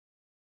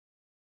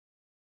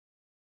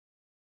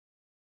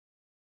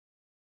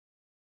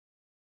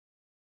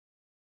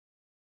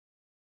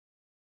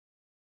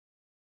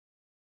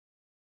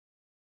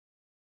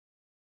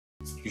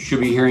You should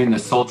be hearing the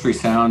sultry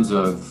sounds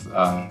of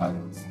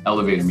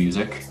elevator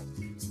music.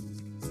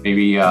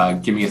 Maybe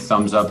give me a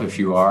thumbs up if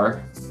you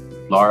are.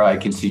 Laura, I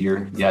can see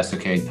your, yes,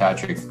 okay,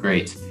 Patrick,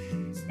 great,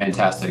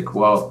 fantastic.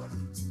 Well,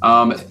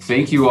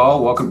 thank you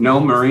all, welcome. No,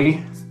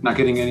 Marie, not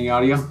getting any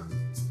audio?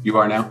 You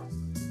are now?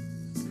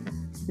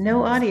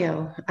 No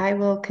audio. I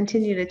will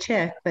continue to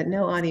check, but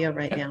no audio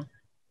right now.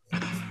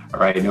 All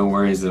right, no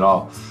worries at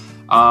all.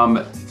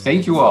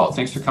 Thank you all.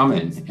 Thanks for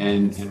coming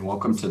and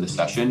welcome to the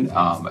session.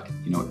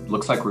 It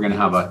looks like we're going to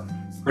have a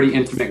pretty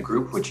intimate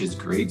group, which is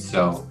great.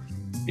 So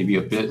maybe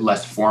a bit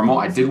less formal.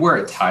 I did wear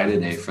a tie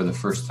today for the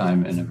first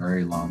time in a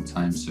very long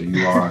time. So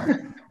you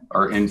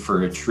are in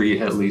for a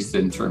treat, at least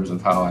in terms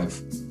of how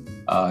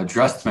I've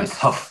dressed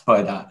myself.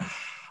 But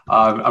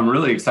I'm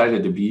really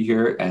excited to be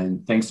here.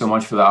 And thanks so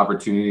much for the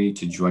opportunity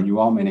to join you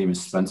all. My name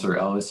is Spencer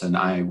Ellis, and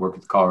I work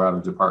at the Colorado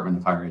Department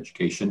of Higher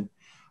Education.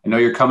 I know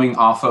you're coming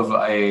off of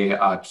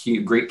a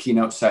great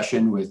keynote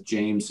session with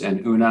James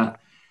and Una.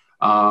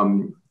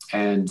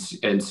 And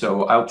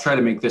so I'll try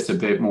to make this a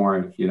bit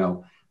more,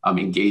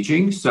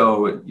 engaging.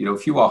 So,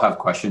 if you all have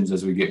questions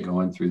as we get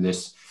going through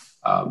this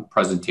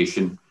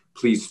presentation,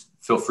 please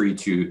feel free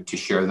to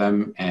share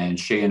them. And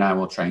Shay and I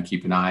will try and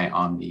keep an eye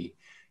on the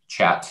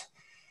chat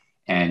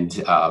and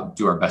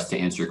do our best to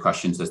answer your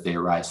questions as they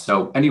arise.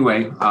 So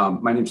anyway,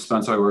 my name is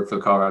Spencer. I work for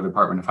the Colorado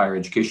Department of Higher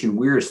Education.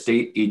 We're a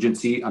state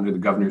agency under the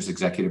governor's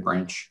executive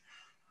branch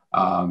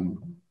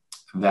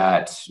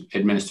that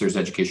administers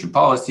education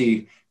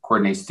policy,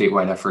 coordinates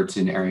statewide efforts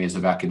in areas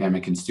of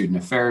academic and student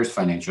affairs,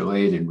 financial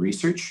aid, and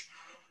research.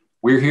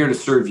 We're here to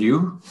serve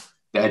you,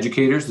 the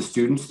educators, the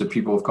students, the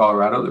people of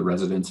Colorado, the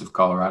residents of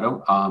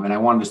Colorado. And I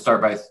wanted to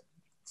start by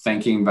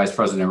thanking Vice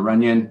President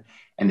Runyon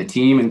and the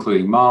team,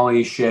 including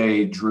Molly,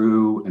 Shay,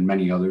 Drew, and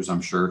many others, I'm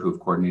sure, who have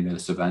coordinated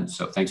this event.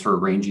 So thanks for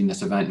arranging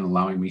this event and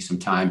allowing me some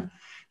time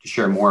to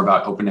share more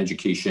about open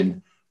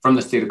education from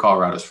the state of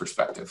Colorado's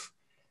perspective.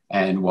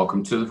 And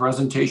welcome to the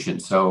presentation.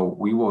 So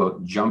we will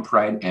jump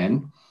right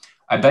in.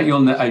 I bet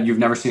you've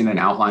never seen an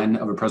outline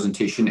of a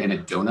presentation in a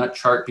donut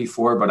chart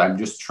before, but I'm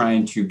just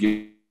trying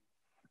to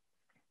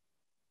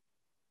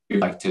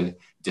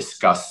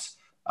discuss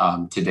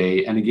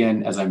today. And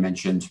again, as I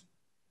mentioned,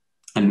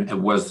 and it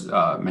was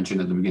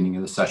mentioned at the beginning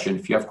of the session,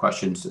 if you have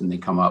questions and they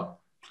come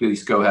up,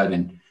 please go ahead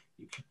and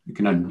you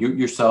can unmute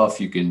yourself.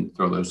 You can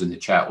throw those in the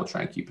chat. We'll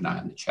try and keep an eye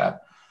on the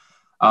chat.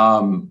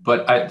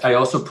 But I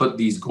also put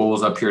these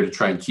goals up here to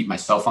try and keep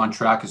myself on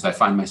track, as I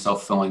find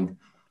myself feeling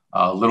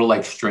a little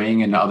like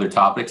straying into other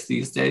topics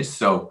these days.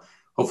 So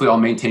hopefully I'll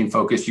maintain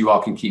focus. You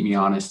all can keep me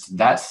honest.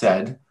 That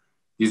said,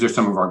 these are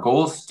some of our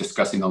goals,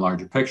 discussing the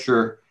larger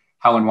picture,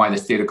 how and why the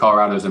state of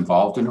Colorado is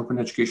involved in open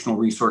educational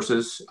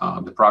resources,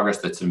 the progress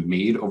that's been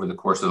made over the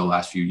course of the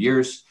last few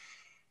years.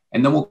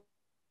 And then we'll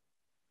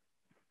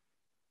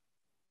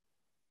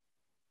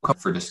come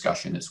for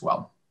discussion as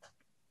well.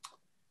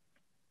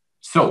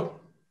 So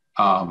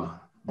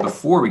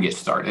before we get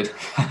started,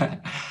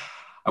 I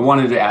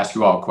wanted to ask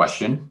you all a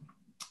question.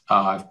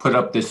 I've put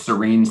up this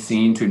serene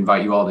scene to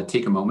invite you all to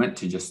take a moment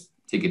to just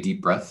take a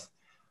deep breath.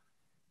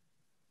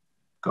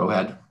 Go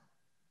ahead.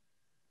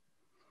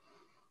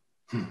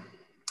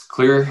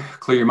 Clear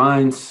your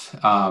minds.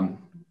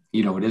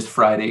 It is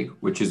Friday,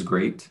 which is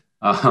great.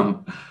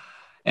 And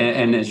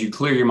as you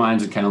clear your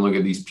minds and kind of look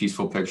at these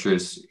peaceful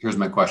pictures, here's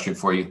my question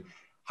for you.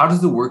 How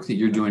does the work that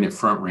you're doing at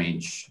Front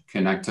Range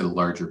connect to the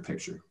larger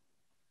picture?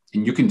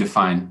 And you can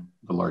define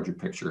the larger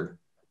picture.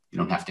 You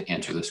don't have to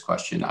answer this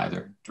question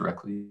either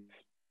directly.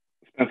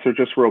 Spencer,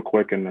 just real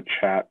quick in the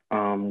chat,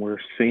 we're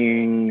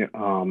seeing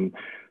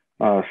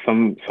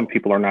some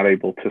people are not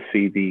able to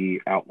see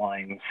the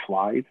outline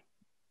slide.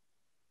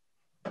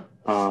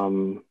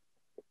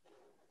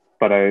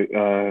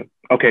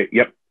 Okay,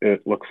 yep,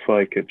 it looks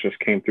like it just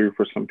came through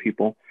for some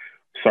people.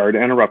 Sorry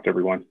to interrupt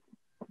everyone.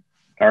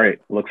 All right,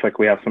 looks like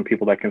we have some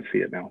people that can see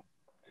it now.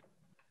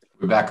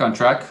 We're back on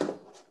track?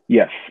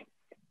 Yes.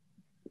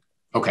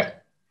 Okay.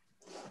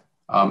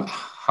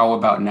 How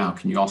about now?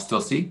 Can you all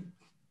still see?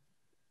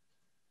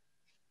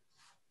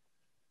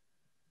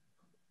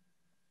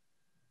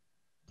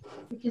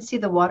 You can see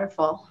the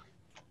waterfall.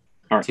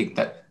 All right. Take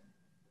that.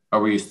 Are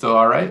we still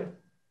all right?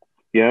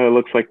 Yeah, it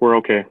looks like we're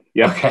okay.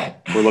 Yeah. Okay.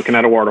 We're looking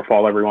at a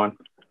waterfall, everyone.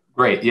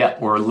 Great. Yeah,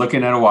 we're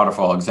looking at a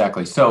waterfall.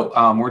 Exactly. So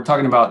we're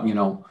talking about,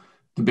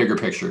 the bigger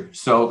picture.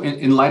 So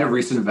in light of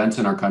recent events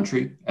in our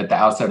country at the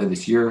outset of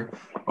this year,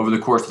 over the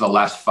course of the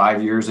last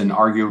 5 years, and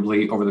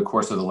arguably over the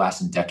course of the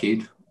last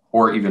decade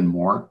or even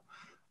more,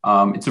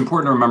 it's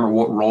important to remember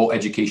what role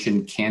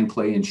education can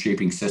play in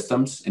shaping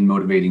systems and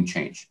motivating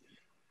change.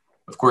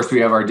 Of course, we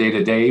have our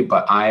day-to-day,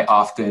 but I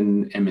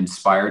often am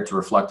inspired to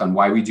reflect on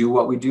why we do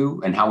what we do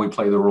and how we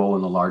play the role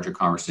in the larger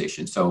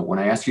conversation. So when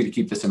I ask you to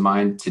keep this in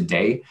mind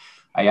today,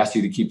 I ask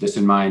you to keep this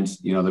in mind,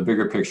 the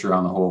bigger picture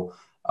on the whole,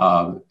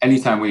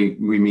 anytime we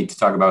meet to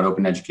talk about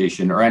open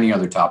education or any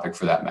other topic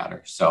for that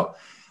matter. So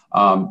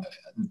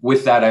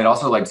with that, I'd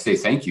also like to say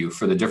thank you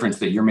for the difference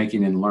that you're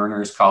making in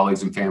learners,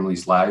 colleagues, and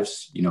families'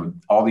 lives.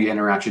 All the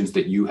interactions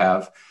that you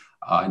have.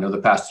 I know the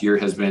past year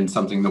has been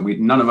something that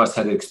none of us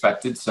had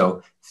expected.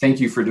 So thank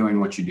you for doing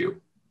what you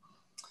do.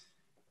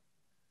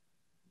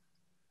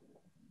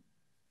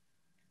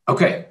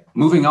 Okay,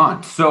 moving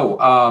on. So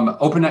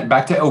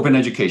back to open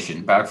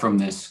education, back from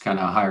this kind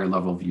of higher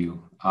level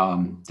view.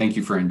 Thank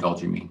you for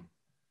indulging me.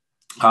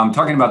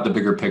 Talking about the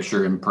bigger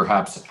picture and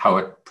perhaps how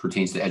it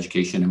pertains to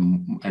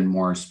education and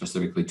more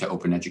specifically to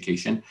open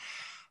education.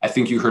 I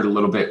think you heard a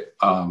little bit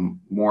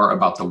more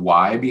about the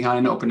why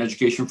behind open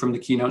education from the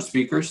keynote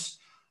speakers.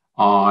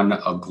 On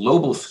a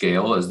global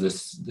scale, as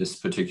this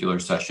particular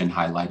session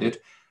highlighted,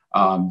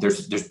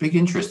 there's big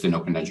interest in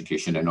open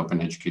education and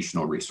open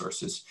educational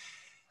resources.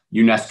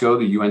 UNESCO,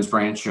 the UN's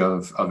branch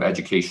of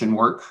education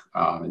work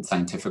and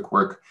scientific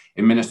work,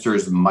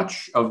 administers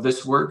much of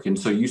this work. And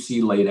so you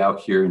see laid out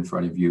here in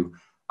front of you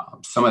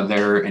some of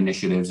their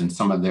initiatives and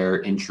some of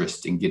their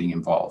interest in getting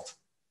involved.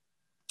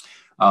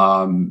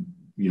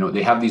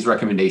 They have these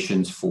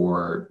recommendations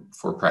for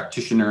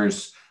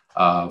practitioners,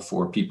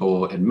 for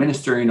people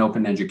administering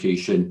open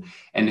education,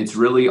 and it's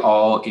really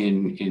all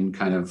in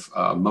kind of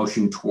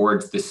motion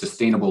towards the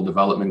sustainable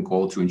development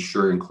goal to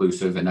ensure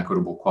inclusive and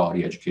equitable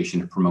quality education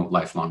to promote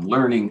lifelong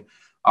learning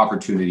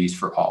opportunities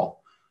for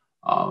all.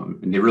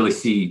 And they really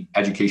see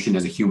education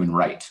as a human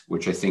right,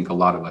 which I think a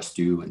lot of us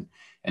do.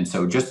 And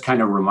so just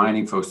kind of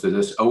reminding folks that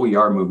this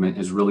OER movement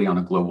is really on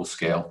a global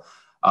scale.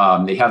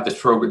 They have this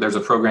program, there's a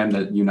program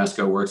that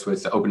UNESCO works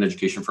with, Open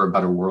Education for a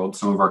Better World.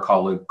 Some of our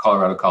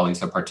Colorado colleagues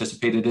have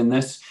participated in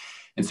this.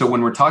 And so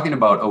when we're talking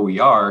about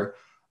OER,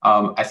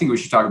 I think we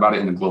should talk about it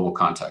in a global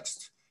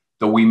context.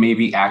 Though we may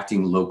be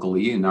acting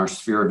locally in our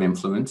sphere of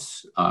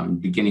influence,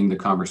 beginning the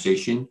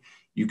conversation,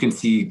 you can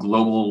see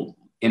global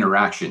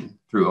interaction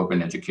through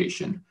open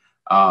education.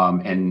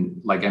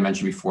 And like I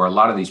mentioned before, a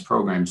lot of these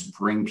programs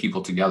bring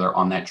people together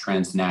on that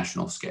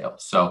transnational scale.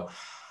 So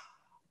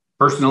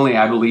personally,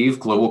 I believe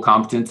global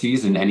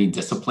competencies in any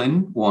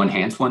discipline will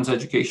enhance one's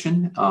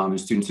education and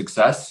student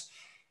success.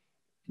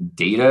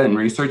 Data and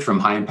research from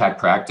high impact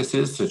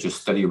practices such as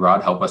study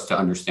abroad help us to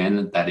understand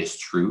that that is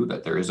true,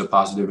 that there is a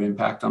positive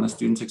impact on a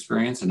student's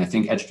experience. And I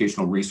think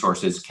educational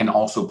resources can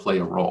also play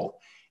a role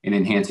in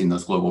enhancing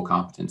those global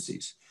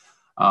competencies.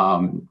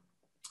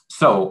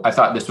 So I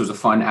thought this was a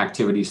fun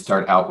activity to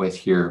start out with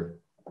here.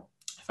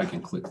 If I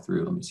can click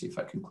through, let me see if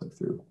I can click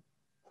through.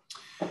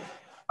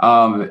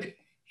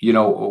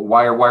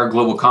 Why are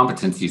global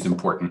competencies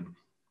important,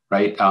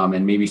 right?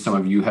 And maybe some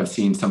of you have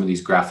seen some of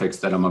these graphics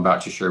that I'm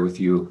about to share with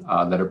you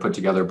that are put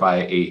together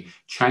by a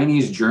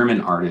Chinese-German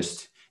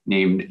artist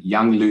named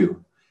Yang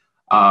Liu.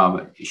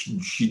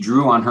 She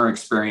drew on her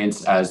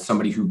experience as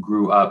somebody who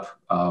grew up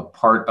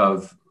part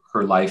of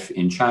her life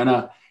in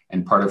China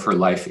and part of her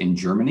life in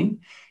Germany,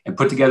 and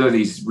put together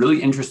these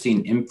really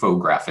interesting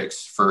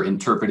infographics for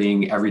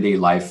interpreting everyday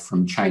life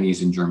from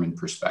Chinese and German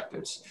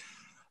perspectives.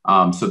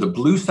 So the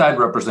blue side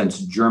represents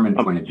German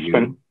point of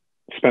view.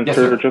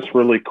 Spencer, yes, just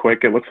really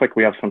quick, it looks like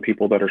we have some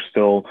people that are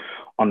still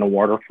on the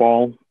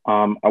waterfall.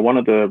 I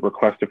wanted to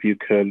request if you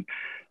could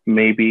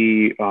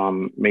maybe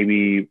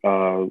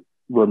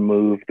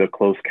remove the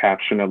closed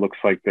caption. It looks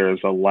like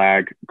there's a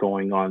lag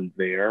going on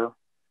there,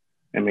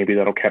 and maybe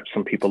that'll catch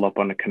some people up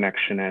on the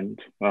connection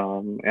end.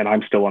 And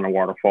I'm still on a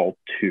waterfall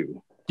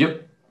too.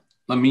 Yep.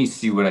 Let me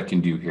see what I can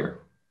do here.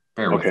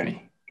 Bear with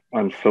me.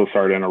 I'm so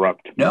sorry to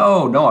interrupt.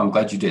 No, I'm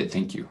glad you did.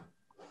 Thank you.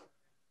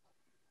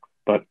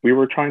 But we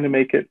were trying to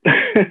make it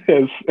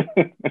you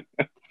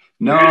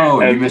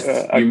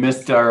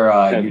missed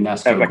our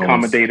UNESCO as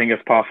accommodating goals.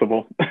 As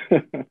possible.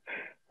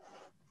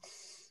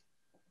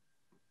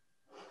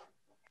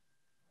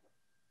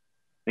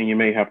 And you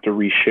may have to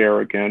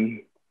reshare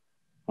again.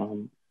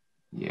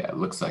 Yeah, it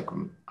looks like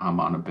I'm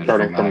on a bit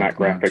starting of a from that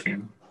graphic.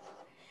 Too.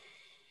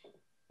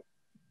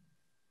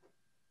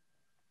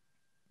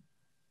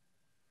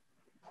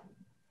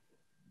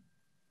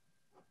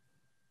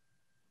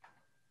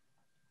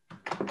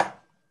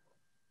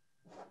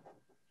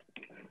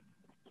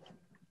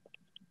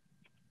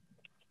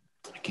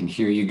 I can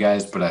hear you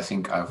guys, but I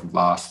think I've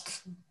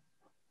lost.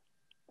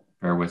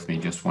 Bear with me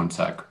just one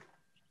sec.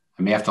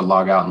 I may have to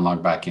log out and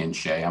log back in,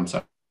 Shay. I'm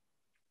sorry.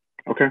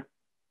 Okay.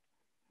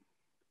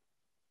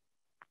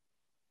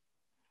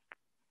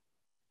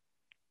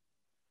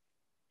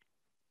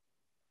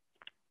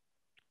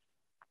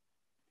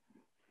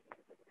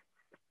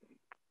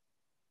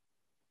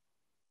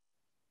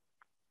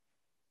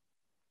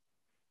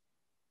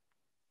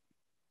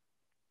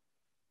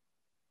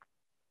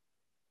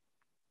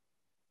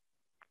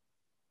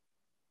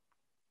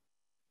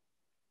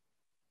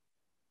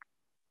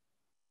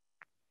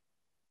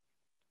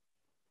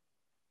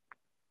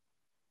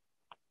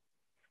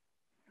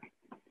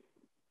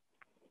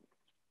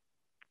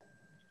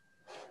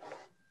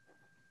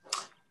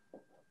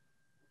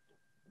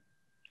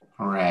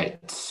 All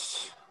right,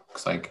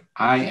 looks like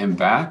I am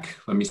back.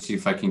 Let me see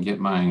if I can get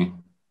my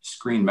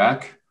screen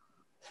back.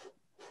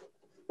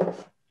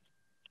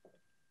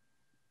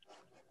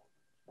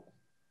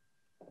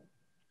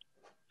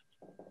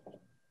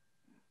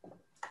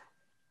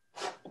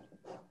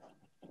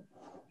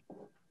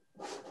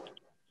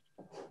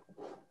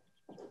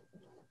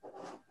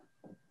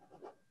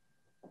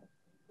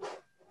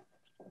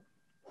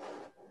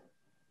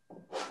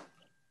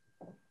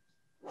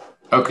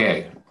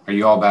 Okay, are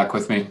you all back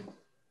with me?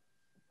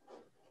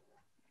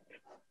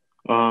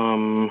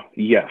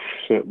 Yes,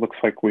 it looks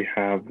like we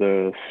have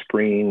the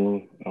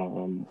screen,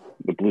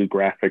 the blue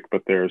graphic,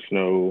 but there's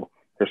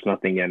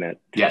nothing in it.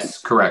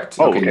 Yes, correct.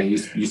 Oh, okay. okay. Now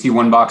you see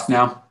one box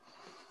now?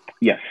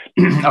 Yes.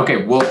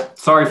 Okay, well,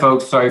 sorry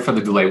folks, sorry for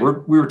the delay.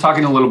 We were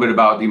talking a little bit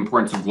about the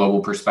importance of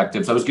global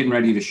perspectives. I was getting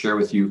ready to share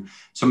with you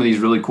some of these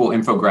really cool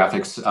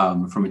infographics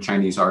from a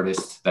Chinese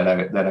artist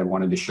that I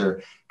wanted to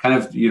share. Kind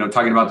of,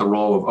 talking about the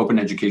role of open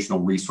educational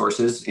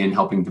resources in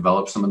helping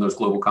develop some of those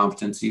global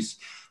competencies,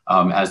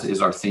 as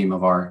is our theme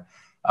of our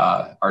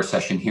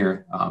session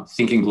here,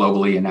 thinking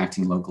globally and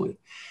acting locally.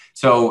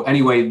 So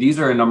anyway, these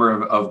are a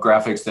number of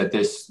graphics that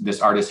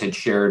this artist had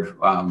shared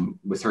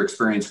with her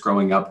experience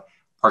growing up,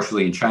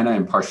 partially in China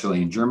and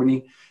partially in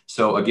Germany.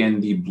 So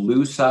again, the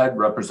blue side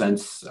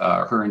represents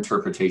her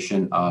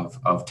interpretation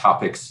of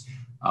topics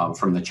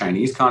from the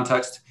Chinese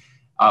context.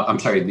 I'm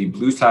sorry, the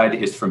blue side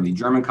is from the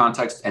German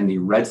context and the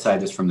red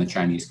side is from the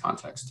Chinese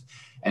context.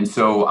 And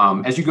so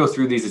as you go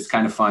through these, it's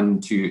kind of fun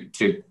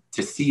to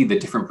see the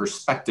different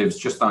perspectives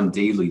just on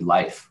daily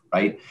life,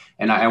 right?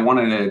 And I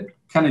wanted to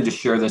kind of just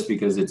share this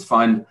because it's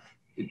fun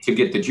to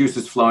get the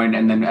juices flowing.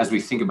 And then as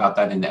we think about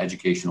that in the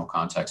educational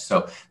context.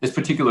 So this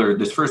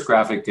first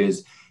graphic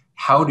is,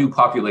 how do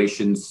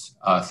populations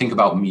think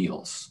about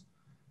meals?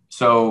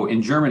 So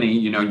in Germany,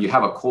 you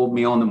have a cold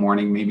meal in the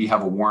morning, maybe you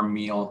have a warm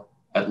meal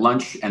at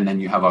lunch, and then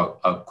you have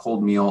a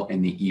cold meal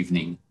in the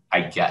evening,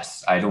 I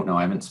guess. I don't know.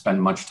 I haven't spent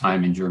much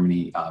time in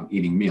Germany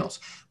eating meals,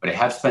 but I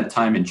have spent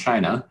time in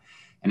China.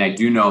 And I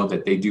do know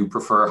that they do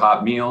prefer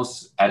hot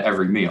meals at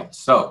every meal.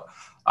 So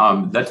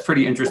that's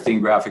pretty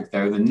interesting graphic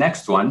there. The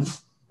next one,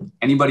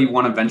 anybody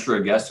want to venture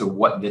a guess of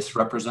what this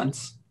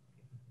represents?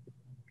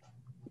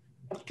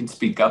 You can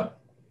speak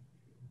up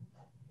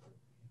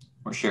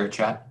or share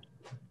chat.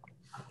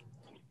 I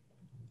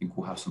think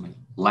we'll have somebody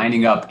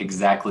lining up.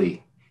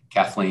 Exactly,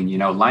 Kathleen,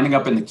 lining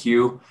up in the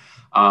queue.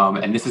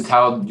 And this is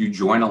how you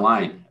join a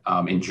line.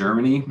 In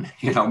Germany,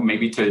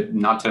 maybe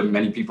not to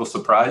many people's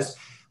surprise,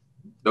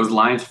 those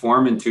lines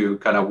form into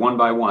kind of one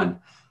by one.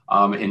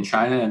 In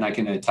China, and I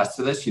can attest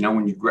to this,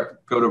 when you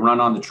go to run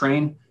on the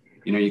train,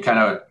 you kind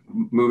of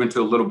move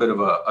into a little bit of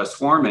a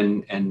swarm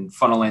and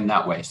funnel in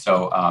that way.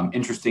 So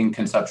interesting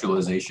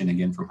conceptualization,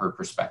 again, from her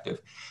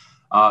perspective.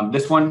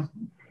 This one,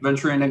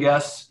 venturing a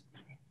guess.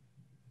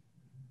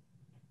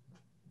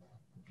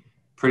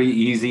 Pretty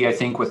easy, I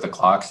think, with the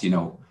clocks,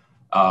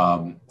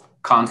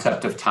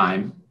 concept of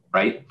time,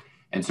 right?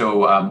 And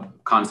so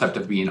concept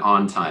of being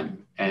on time.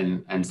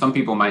 And some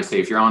people might say,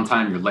 if you're on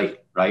time, you're late,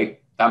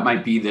 right? That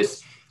might be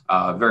this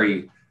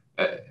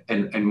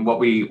and what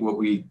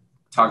we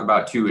talk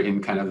about too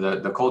in kind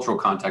of the cultural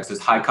context is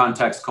high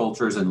context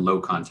cultures and low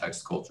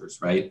context cultures,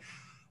 right?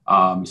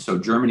 So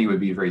Germany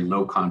would be a very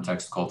low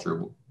context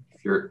culture.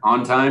 If you're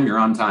on time, you're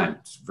on time.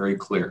 It's very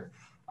clear.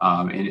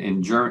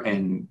 In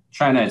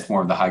China, it's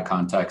more of the high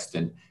context.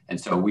 And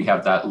so we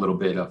have that little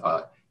bit of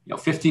a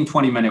 15,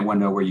 20-minute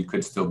window where you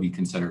could still be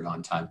considered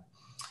on time.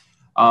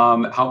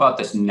 How about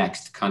this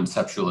next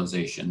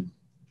conceptualization?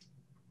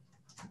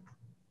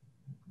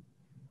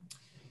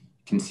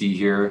 You can see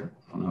here,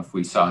 I don't know if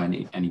we saw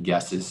any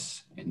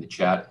guesses in the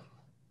chat.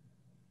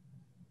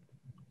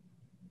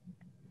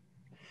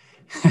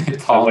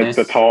 I like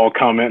the tall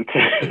comment.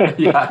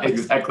 Yeah,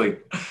 exactly.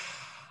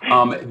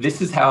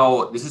 This is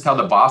how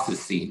the boss is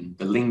seen,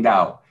 the Ling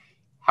Dao.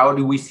 How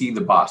do we see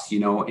the boss?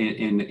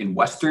 In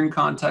Western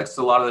context,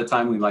 a lot of the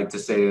time we like to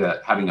say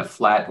that having a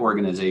flat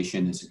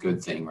organization is a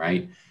good thing,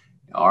 right?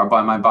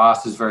 My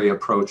boss is very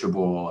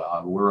approachable.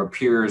 We're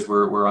peers.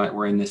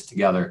 We're in this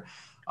together.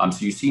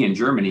 So you see in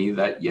Germany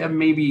that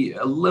maybe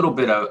a little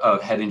bit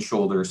of head and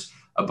shoulders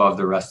above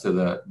the rest of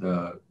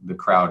the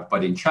crowd,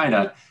 but in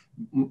China,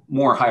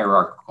 more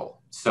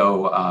hierarchical.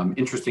 So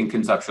interesting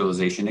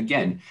conceptualization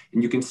again.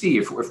 And you can see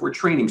if we're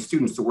training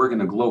students to work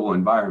in a global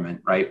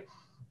environment, right?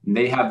 And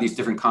they have these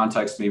different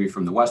contexts, maybe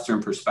from the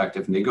Western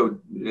perspective,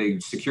 and they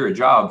secure a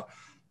job.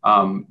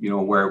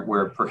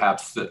 Where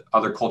perhaps the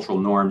other cultural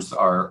norms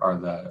are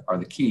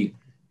the key.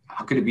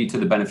 How could it be to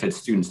the benefit of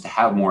students to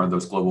have more of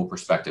those global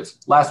perspectives?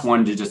 Last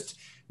one to just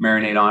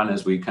marinate on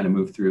as we kind of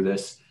move through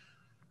this.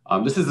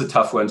 This is a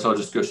tough one, so I'll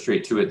just go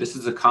straight to it. This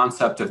is the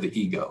concept of the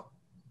ego.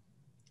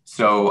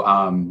 So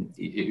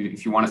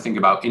if you want to think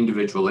about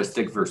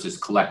individualistic versus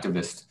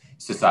collectivist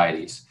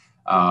societies,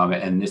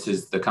 and this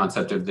is the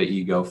concept of the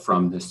ego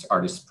from this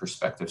artist's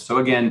perspective. So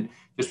again,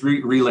 just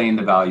relaying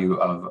the value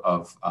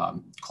of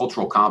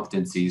cultural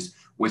competencies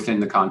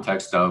within the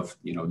context of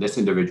this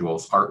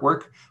individual's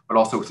artwork, but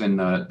also within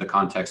the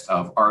context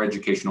of our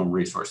educational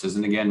resources.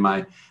 And again,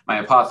 my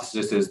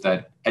hypothesis is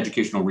that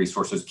educational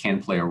resources can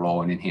play a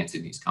role in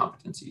enhancing these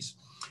competencies.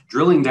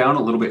 Drilling down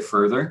a little bit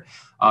further,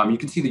 you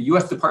can see the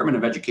U.S. Department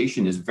of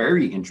Education is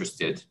very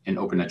interested in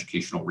open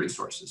educational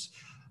resources.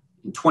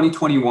 In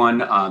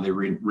 2021, they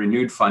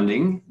renewed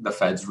funding, the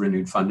feds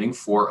renewed funding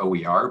for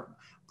OER,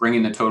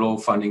 bringing the total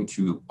funding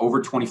to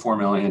over $24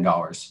 million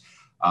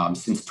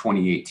since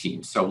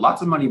 2018. So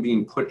lots of money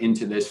being put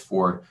into this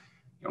for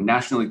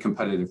nationally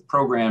competitive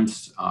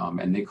programs,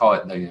 and they call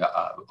it the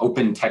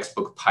Open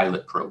Textbook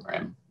Pilot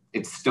Program.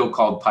 It's still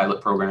called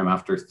Pilot Program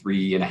after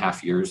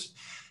 3.5 years,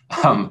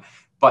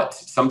 but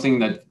something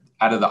that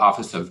out of the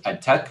Office of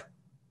Ed Tech,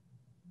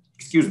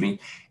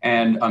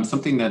 and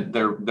something that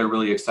they're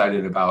really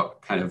excited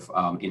about kind of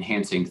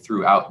enhancing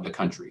throughout the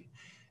country.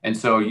 And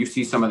so you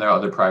see some of their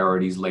other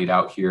priorities laid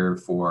out here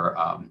for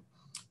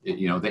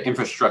the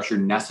infrastructure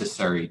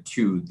necessary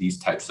to these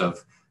types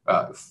of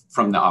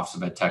from the Office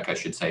of Ed Tech, I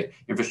should say,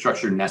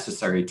 infrastructure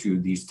necessary to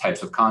these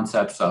types of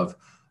concepts of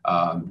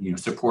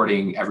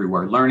supporting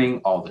everywhere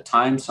learning all the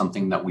time,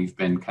 something that we've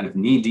been kind of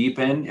knee deep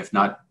in, if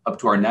not up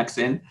to our necks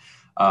in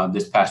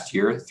this past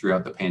year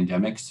throughout the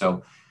pandemic.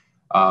 So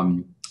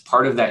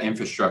part of that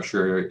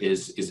infrastructure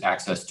is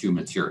access to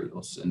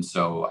materials. And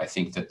so I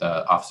think that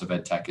the Office of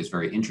Ed Tech is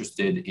very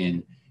interested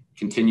in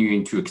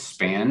continuing to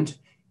expand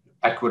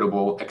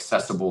equitable,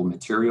 accessible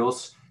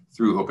materials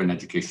through open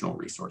educational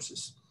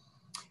resources.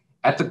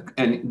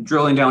 And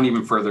drilling down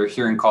even further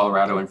here in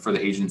Colorado, and for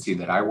the agency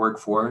that I work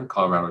for,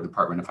 Colorado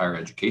Department of Higher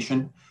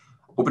Education,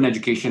 open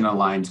education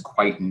aligns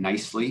quite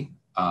nicely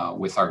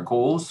with our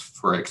goals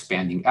for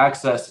expanding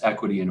access,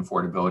 equity, and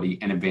affordability,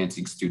 and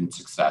advancing student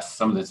success,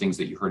 some of the things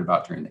that you heard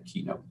about during the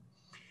keynote.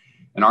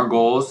 And our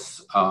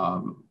goals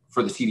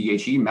for the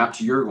CDHE map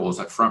to your goals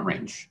at Front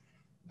Range.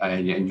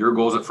 And your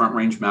goals at Front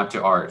Range map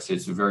to ours.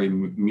 It's a very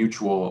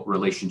mutual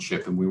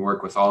relationship, and we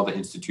work with all the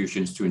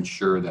institutions to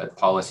ensure that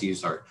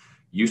policies are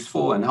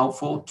useful and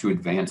helpful to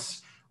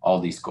advance all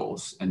these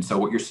goals. And so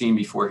what you're seeing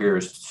before here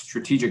is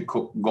strategic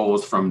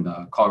goals from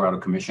the Colorado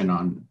Commission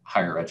on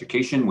Higher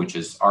Education, which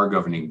is our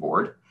governing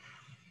board.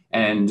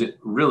 And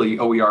really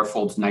OER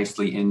folds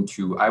nicely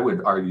into, I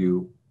would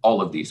argue,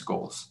 all of these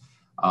goals.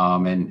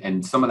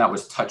 And some of that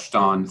was touched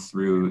on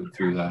through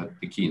the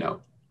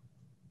keynote.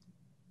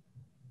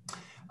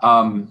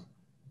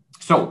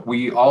 So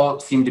we all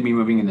seem to be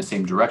moving in the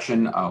same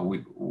direction.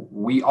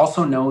 We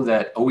also know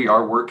that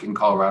OER work in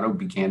Colorado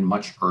began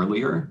much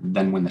earlier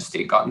than when the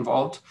state got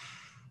involved.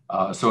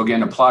 So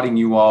again, applauding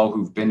you all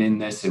who've been in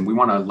this, and we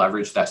want to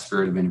leverage that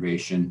spirit of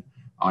innovation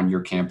on your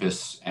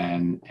campus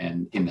and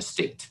in the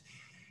state.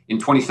 In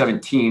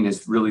 2017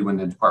 is really when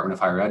the Department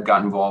of Higher Ed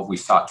got involved. We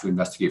sought to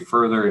investigate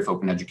further if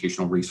open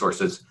educational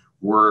resources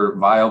were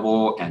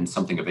viable and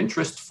something of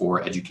interest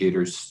for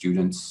educators,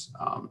 students,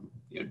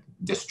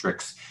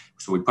 districts.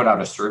 So we put out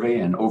a survey,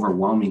 and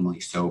overwhelmingly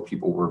so,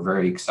 people were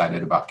very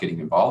excited about getting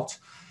involved.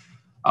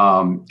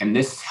 And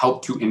this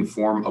helped to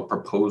inform a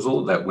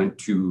proposal that went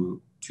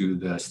to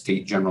the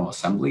State General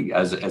Assembly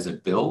as a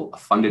bill, a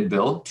funded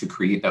bill to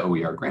create the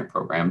OER grant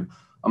program,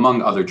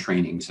 among other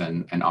trainings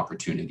and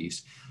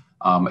opportunities.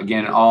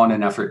 Again, all in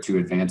an effort to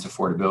advance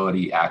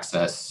affordability,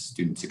 access,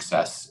 student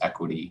success,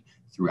 equity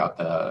throughout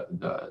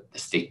the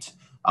state.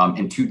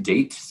 And to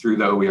date, through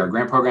the OER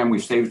grant program,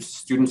 we've saved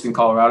students in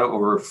Colorado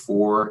over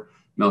 $4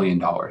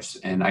 million.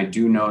 And I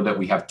do know that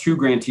we have 2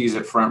 grantees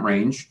at Front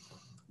Range,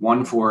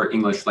 one for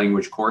English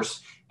language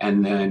course,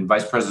 and then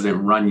Vice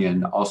President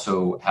Runyon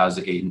also has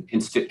an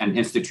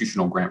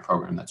institutional grant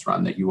program that's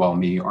run that you all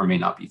may or may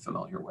not be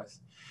familiar with.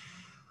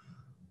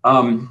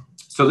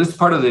 So this is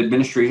part of the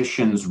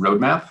administration's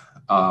roadmap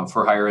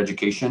for higher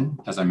education,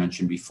 as I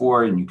mentioned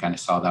before, and you kind of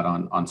saw that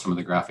on some of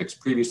the graphics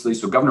previously.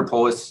 So Governor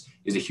Polis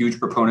is a huge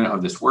proponent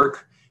of this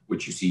work,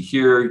 which you see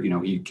here.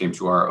 He came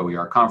to our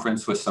OER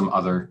conference with some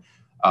other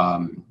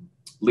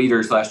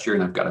leaders last year,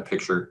 and I've got a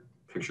picture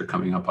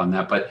coming up on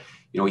that. But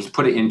he's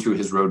put it into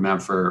his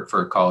roadmap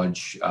for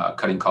college,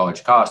 cutting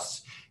college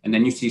costs. And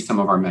then you see some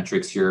of our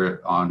metrics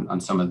here on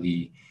some of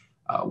the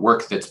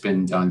work that's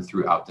been done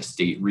throughout the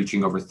state,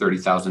 reaching over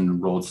 30,000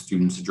 enrolled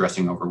students,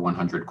 addressing over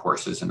 100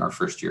 courses in our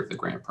first year of the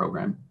grant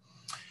program.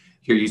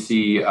 Here you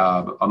see,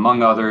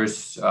 among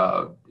others,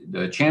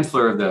 the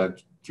chancellor of the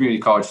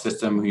community college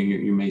system, who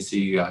you may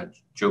see,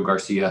 Joe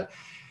Garcia,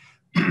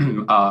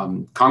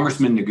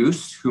 Congressman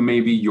Neguse, who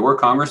may be your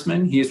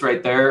congressman. He is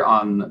right there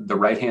on the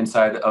right-hand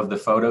side of the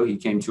photo. He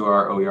came to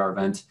our OER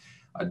event.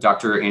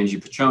 Dr. Angie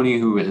Piccioni,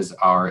 who is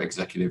our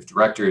executive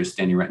director, is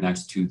standing right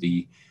next to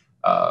the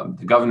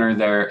governor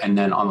there. And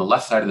then on the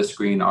left side of the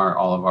screen are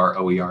all of our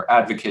OER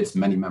advocates,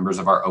 many members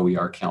of our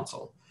OER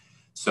council.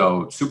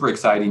 So super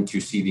exciting to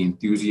see the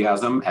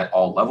enthusiasm at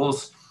all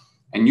levels.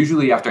 And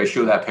usually after I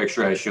show that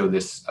picture, I show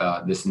this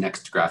this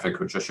next graphic,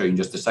 which I'll show you in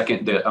just a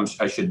second.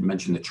 I should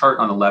mention the chart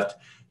on the left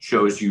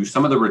shows you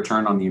some of the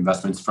return on the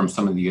investments from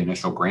some of the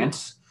initial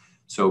grants.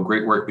 So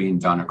great work being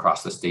done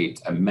across the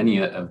state at many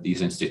of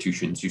these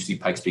institutions. You see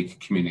Pikes Peak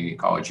Community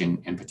College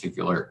in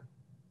particular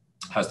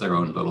has their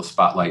own little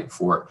spotlight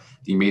for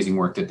the amazing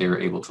work that they were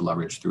able to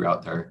leverage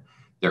throughout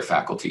their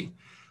faculty.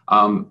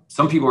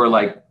 Some people are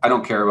like, I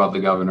don't care about the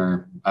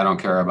governor. I don't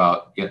care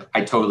about it.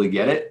 I totally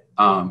get it.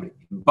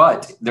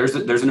 But there's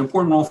an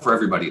important role for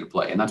everybody to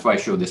play. And that's why I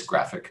show this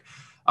graphic.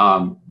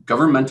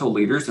 Governmental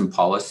leaders in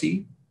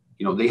policy,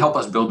 they help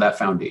us build that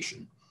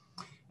foundation.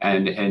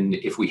 And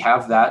if we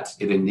have that,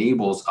 it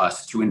enables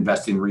us to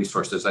invest in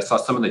resources. I saw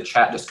some of the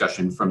chat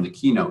discussion from the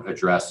keynote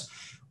address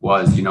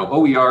was,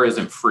 OER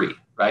isn't free,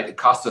 right? It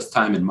costs us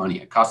time and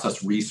money. It costs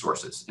us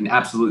resources, and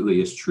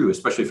absolutely is true,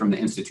 especially from the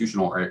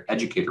institutional or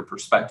educator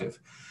perspective.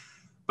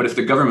 But if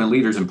the government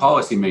leaders and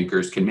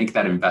policymakers can make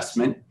that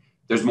investment,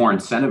 there's more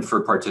incentive for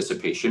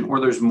participation,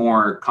 or there's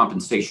more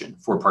compensation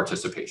for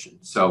participation.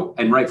 So,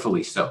 and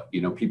rightfully so,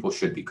 people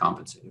should be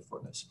compensated for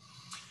this.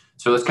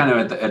 So that's kind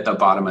of at the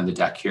bottom of the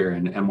deck here.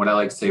 And what I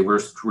like to say, we're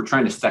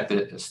trying to stack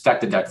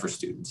the deck for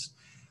students.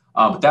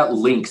 But that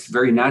links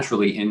very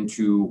naturally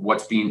into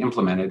what's being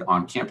implemented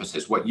on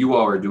campuses, what you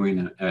all are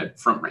doing at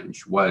Front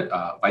Range, what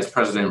Vice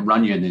President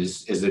Runyon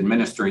is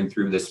administering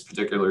through this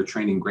particular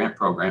training grant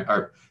program,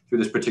 or through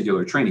this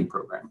particular training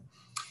program.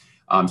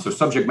 So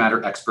subject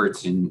matter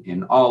experts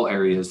in all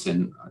areas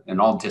and in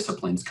all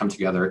disciplines come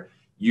together,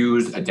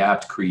 use,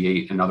 adapt,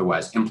 create, and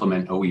otherwise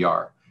implement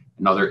OER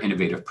and other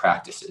innovative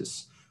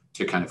practices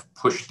to kind of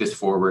push this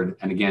forward.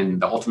 And again,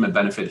 the ultimate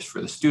benefit is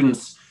for the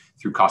students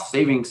through cost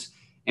savings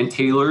and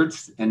tailored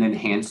and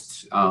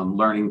enhanced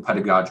learning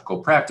pedagogical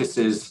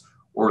practices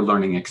or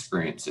learning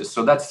experiences.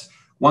 So that's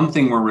one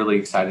thing we're really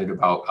excited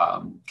about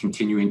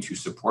continuing to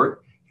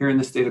support here in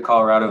the state of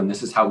Colorado. And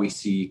this is how we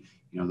see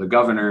the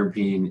governor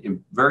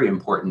being very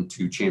important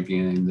to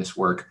championing this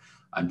work,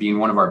 being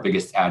one of our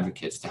biggest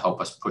advocates to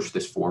help us push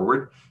this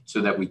forward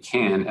so that we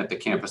can, at the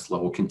campus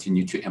level,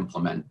 continue to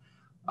implement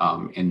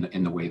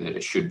in the way that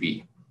it should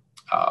be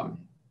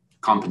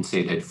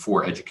compensated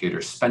for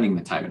educators spending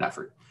the time and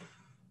effort.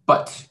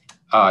 But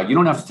you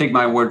don't have to take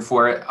my word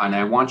for it, and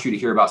I want you to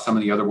hear about some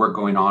of the other work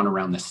going on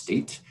around the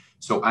state.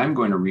 So I'm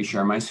going to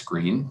reshare my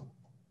screen.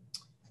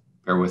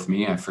 Bear with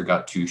me, I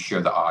forgot to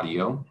share the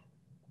audio.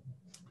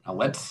 Now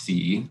let's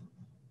see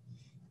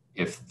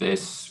if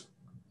this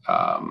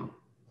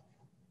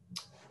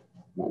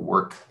will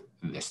work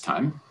this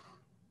time.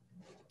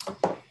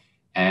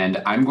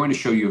 And I'm going to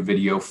show you a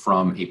video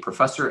from a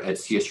professor at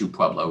CSU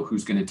Pueblo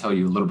who's going to tell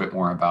you a little bit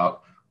more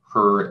about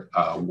her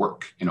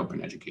work in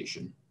open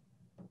education.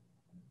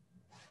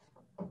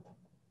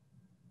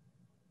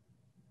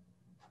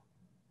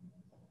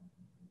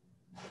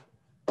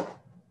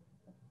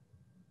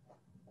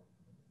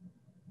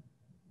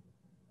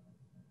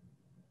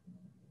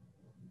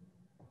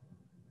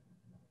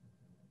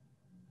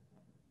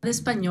 de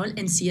español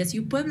en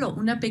CSU Pueblo,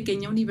 una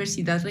pequeña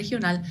universidad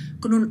regional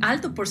con un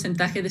alto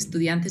porcentaje de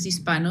estudiantes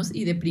hispanos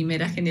y de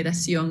primera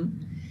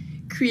generación.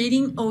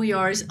 Creating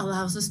OERs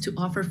allows us to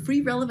offer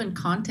free relevant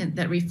content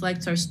that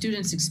reflects our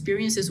students'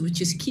 experiences, which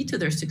is key to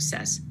their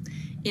success.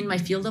 In my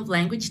field of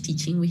language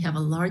teaching, we have a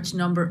large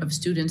number of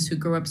students who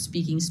grow up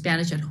speaking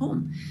Spanish at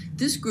home.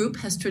 This group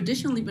has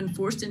traditionally been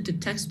forced into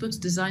textbooks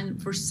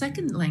designed for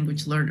second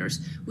language learners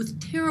with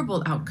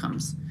terrible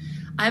outcomes.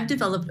 I've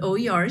developed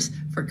OERs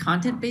for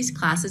content-based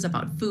classes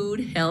about food,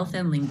 health,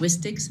 and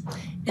linguistics.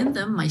 In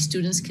them, my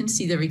students can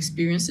see their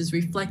experiences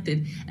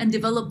reflected and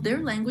develop their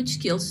language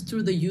skills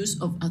through the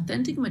use of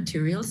authentic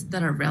materials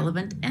that are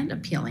relevant and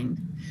appealing.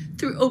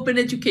 Through open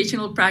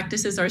educational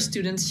practices, our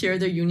students share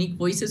their unique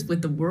voices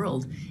with the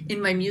world.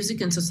 In my music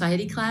and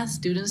society class,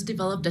 students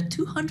developed a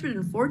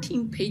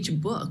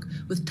 214-page book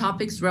with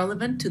topics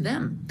relevant to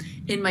them.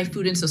 In my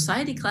food and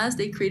society class,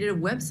 they created a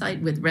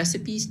website with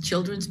recipes,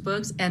 children's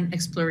books, and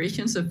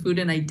explorations of food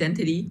and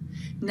identity.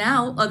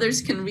 Now,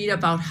 others can read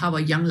about how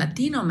a young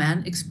Latino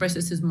man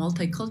expresses his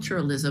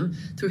multiculturalism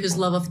through his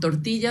love of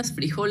tortillas,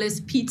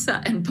 frijoles,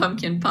 pizza, and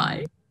pumpkin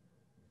pie.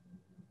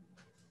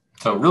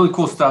 So really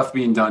cool stuff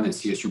being done at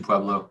CSU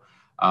Pueblo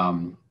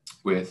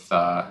with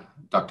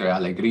Dr.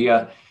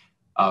 Alegria.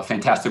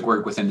 Fantastic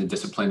work within the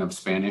discipline of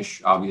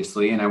Spanish,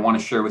 obviously. And I want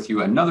to share with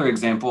you another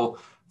example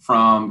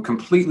from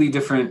completely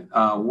different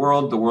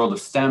world, the world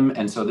of STEM.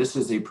 And so this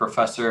is a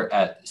professor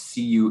at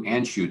CU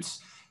Anschutz,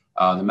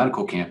 the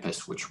medical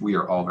campus, which we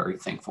are all very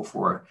thankful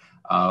for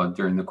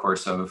during the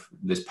course of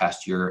this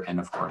past year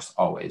and of course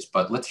always.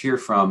 But let's hear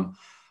from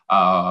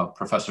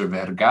Professor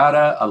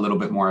Vergara a little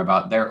bit more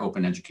about their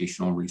open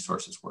educational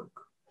resources work.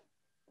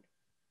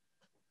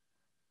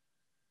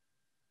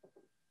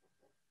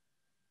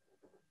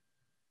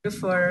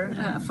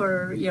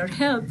 For your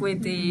help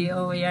with the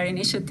OER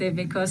initiative,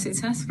 because it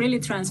has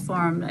really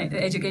transformed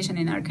education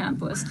in our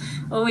campus.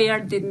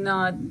 OER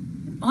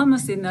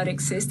almost did not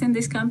exist in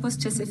this campus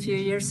just a few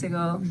years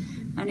ago.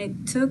 And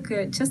it took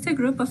just a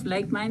group of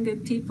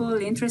like-minded people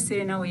interested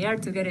in OER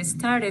to get it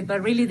started.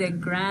 But really the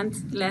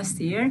grant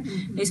last year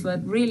is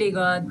what really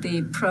got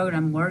the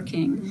program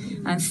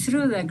working. And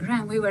through the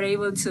grant, we were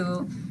able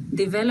to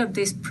develop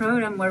this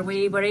program where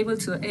we were able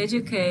to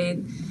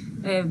educate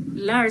a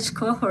large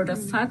cohort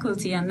of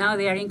faculty, and now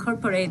they are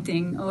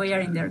incorporating OER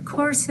in their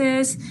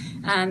courses,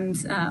 and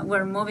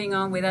we're moving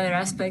on with other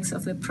aspects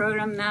of the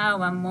program now.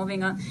 I'm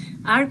moving on.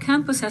 Our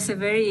campus has a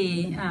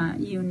very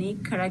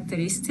unique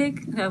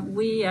characteristic that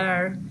we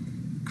are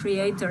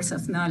creators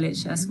of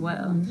knowledge as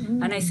well.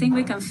 And I think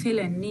we can fill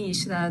a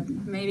niche that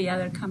maybe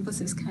other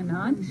campuses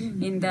cannot,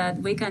 in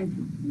that we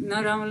can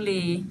not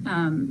only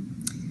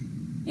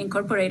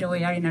incorporate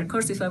OER in our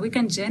courses, but we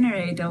can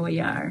generate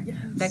OER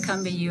that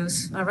can be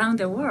used around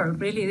the world.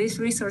 Really, these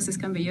resources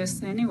can be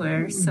used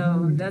anywhere.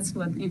 So that's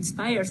what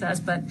inspires us.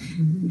 But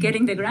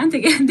getting the grant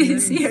again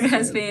this year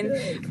has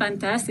been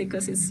fantastic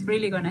because it's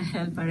really going to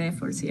help our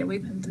efforts here. We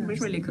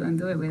really couldn't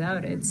do it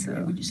without it.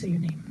 So, would you say your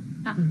name?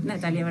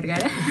 Natalia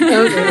Vergara.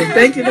 Okay,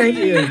 thank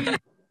you.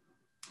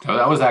 So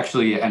that was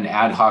actually an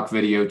ad hoc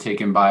video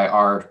taken by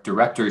our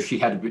director. She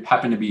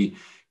happened to be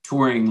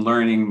touring,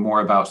 learning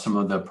more about some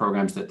of the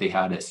programs that they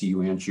had at CU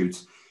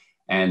Anschutz.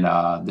 And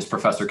this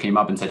professor came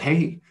up and said,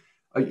 hey,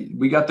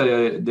 we got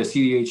the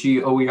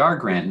CDHE OER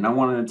grant, and I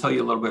wanted to tell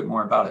you a little bit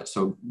more about it.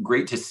 So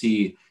great to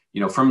see,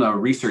 from the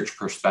research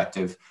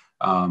perspective,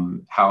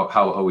 how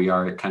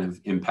OER kind of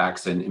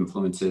impacts and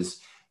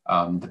influences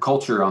the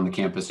culture on the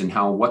campus, and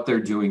how what they're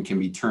doing can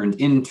be turned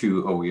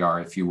into OER,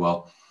 if you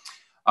will.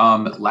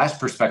 Last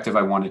perspective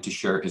I wanted to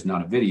share is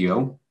not a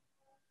video,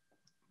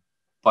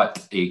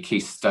 but a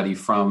case study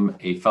from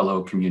a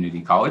fellow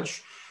community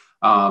college.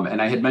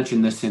 And I had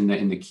mentioned this in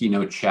the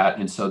keynote chat.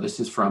 And so this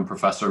is from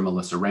Professor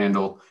Melissa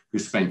Randall, who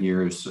spent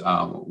years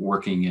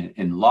working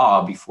in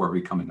law before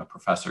becoming a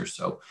professor.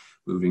 So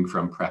moving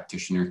from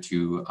practitioner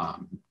to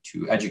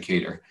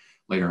educator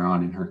later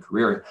on in her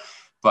career.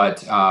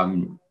 But,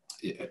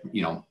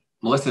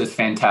 Melissa is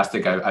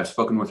fantastic. I've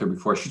spoken with her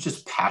before. She's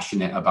just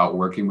passionate about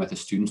working with the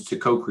students to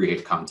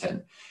co-create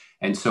content.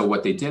 And so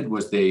what they did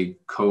was they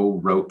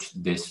co-wrote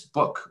this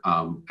book,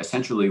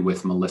 essentially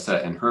with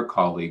Melissa and her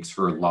colleagues,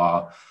 her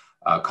law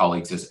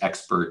colleagues as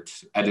expert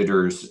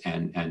editors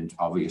and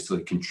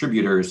obviously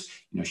contributors.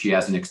 She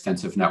has an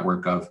extensive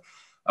network of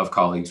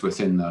colleagues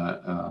within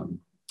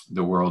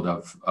the world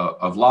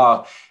of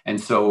law.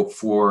 And so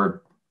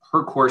for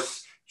her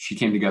course, she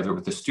came together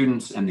with the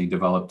students and they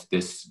developed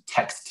this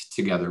text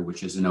together,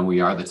 which is an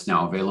OER that's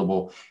now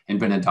available and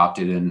been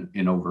adopted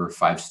in over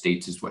 5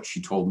 states is what she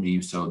told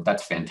me. So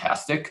that's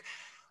fantastic.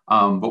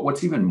 But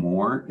what's even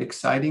more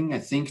exciting, I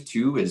think,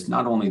 too, is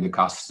not only the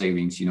cost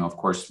savings, of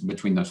course,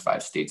 between those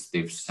 5 states,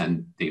 they've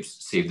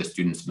saved the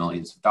students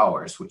millions of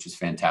dollars, which is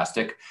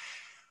fantastic.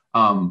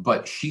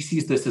 But she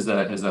sees this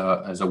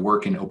as a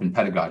work in open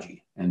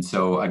pedagogy. And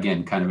so,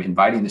 again, kind of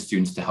inviting the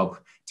students to help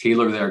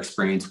tailor their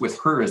experience with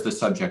her as the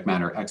subject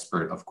matter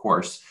expert, of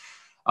course.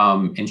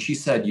 And she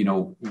said,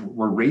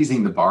 we're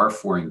raising the bar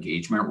for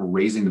engagement. We're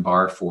raising the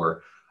bar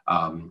for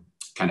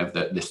kind of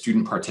the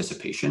student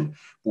participation.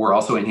 We're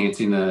also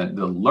enhancing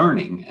the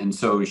learning. And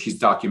so she's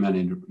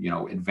documented,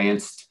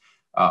 advanced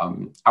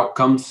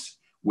outcomes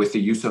with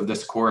the use of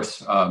this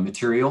course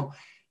material,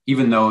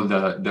 even though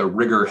the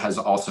rigor has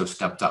also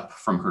stepped up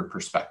from her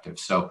perspective.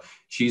 So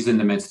she's in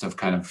the midst of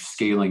kind of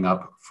scaling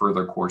up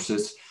further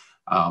courses.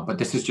 But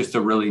this is just a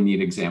really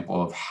neat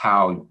example of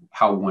how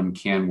one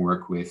can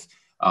work with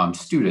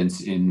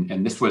students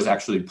and this was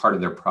actually part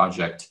of their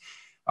project.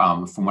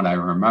 From what I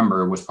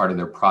remember, was part of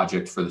their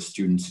project for the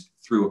students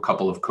through a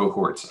couple of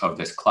cohorts of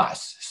this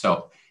class.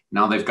 So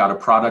now they've got a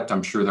product.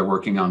 I'm sure they're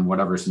working on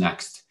whatever's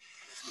next.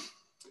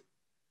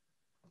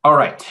 All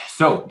right,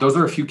 so those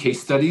are a few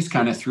case studies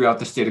kind of throughout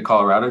the state of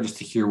Colorado, just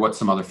to hear what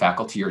some other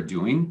faculty are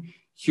doing.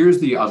 Here's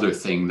the other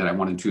thing that I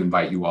wanted to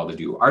invite you all to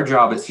do. Our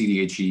job at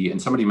CDHE,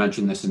 and somebody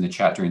mentioned this in the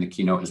chat during the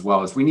keynote as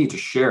well, is we need to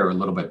share a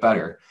little bit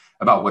better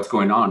about what's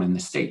going on in the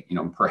state.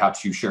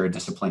 Perhaps you share a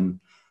discipline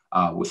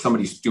with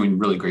somebody's doing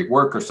really great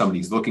work, or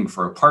somebody's looking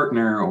for a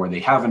partner, or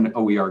they have an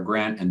OER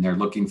grant and they're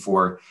looking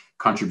for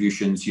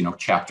contributions,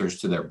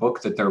 chapters to their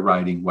book that they're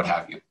writing, what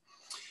have you.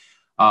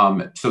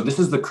 So this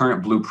is the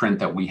current blueprint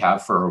that we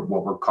have for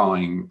what we're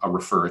calling a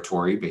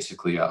referatory,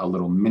 basically a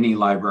little mini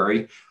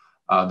library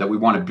that we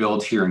want to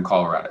build here in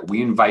Colorado.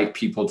 We invite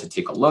people to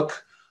take a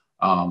look,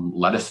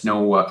 let us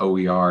know what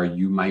OER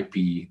you might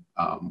be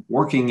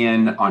working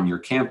in on your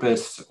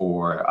campus,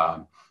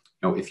 or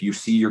if you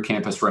see your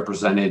campus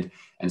represented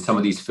and some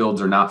of these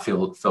fields are not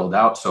filled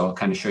out. So I'll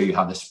kind of show you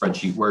how this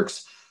spreadsheet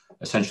works.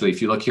 Essentially,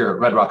 if you look here at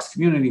Red Rocks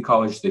Community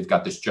College, they've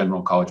got this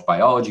general college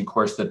biology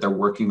course that they're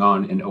working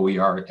on in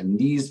OER. And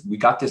we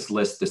got this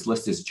list. This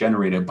list is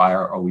generated by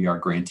our OER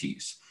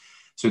grantees.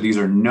 So these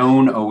are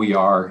known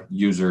OER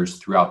users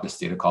throughout the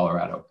state of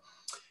Colorado.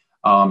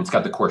 It's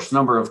got the course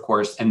number, of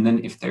course. And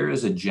then if there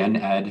is a Gen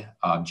Ed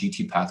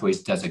GT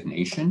Pathways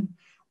designation,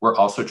 we're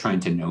also trying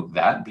to note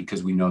that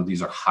because we know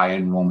these are high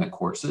enrollment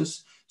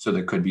courses. So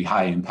there could be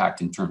high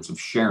impact in terms of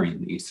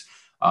sharing these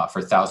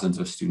for thousands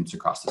of students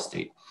across the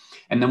state.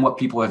 And then what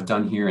people have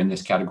done here in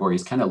this category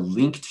is kind of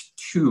linked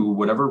to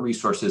whatever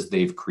resources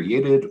they've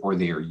created or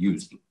they are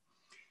using.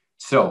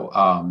 So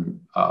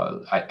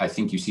I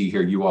think you see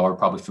here, you all are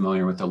probably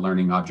familiar with the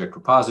Learning Object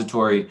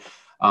Repository,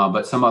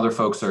 but some other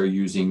folks are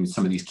using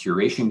some of these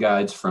curation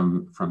guides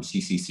from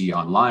CCC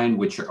Online,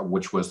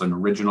 which was an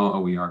original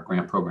OER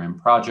grant program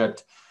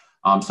project.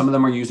 Some of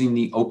them are using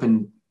the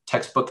Open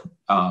Textbook,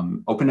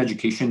 Open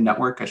Education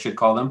Network, I should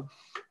call them,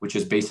 which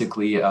is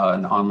basically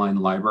an online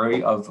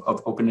library of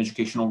open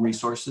educational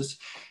resources.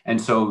 And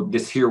so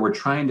this here, we're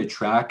trying to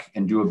track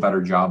and do a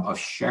better job of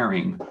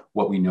sharing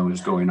what we know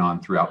is going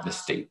on throughout the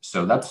state.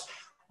 So that's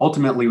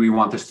ultimately, we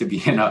want this to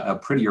be in a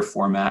prettier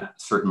format,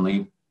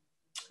 certainly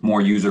more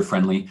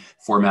user-friendly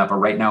format. But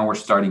right now, we're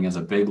starting as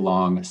a big,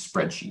 long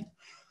spreadsheet.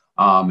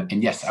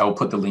 And yes, I will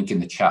put the link in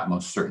the chat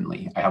most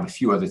certainly. I have a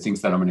few other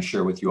things that I'm going to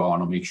share with you all,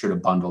 and I'll make sure to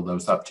bundle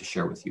those up to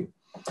share with you.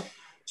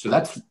 So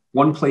that's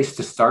one place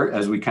to start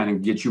as we kind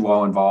of get you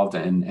all involved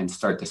and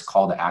start this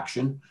call to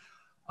action.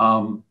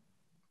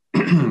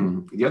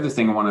 The other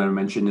thing I wanted to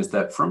mention is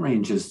that Front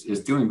Range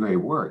is doing great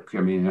work.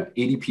 I mean,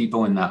 80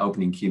 people in that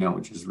opening keynote,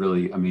 which is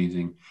really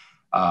amazing.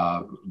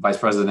 Vice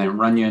President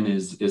Runyon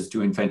is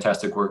doing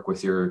fantastic work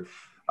with your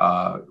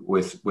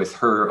with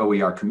her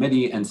OER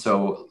committee. And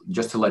so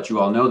just to let you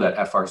all know that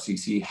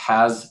FRCC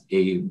has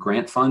a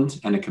grant fund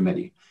and a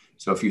committee.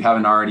 So if you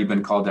haven't already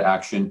been called to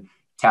action,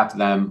 tap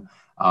them,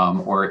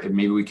 or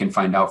maybe we can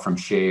find out from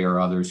Shay or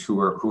others who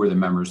are the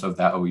members of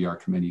that OER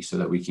committee so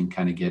that we can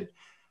kind of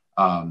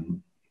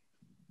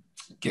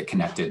get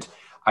connected.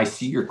 I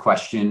see your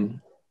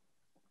question,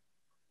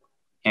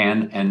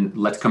 and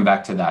let's come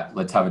back to that.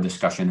 Let's have a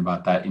discussion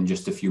about that in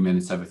just a few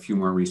minutes. I have a few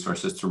more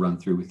resources to run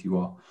through with you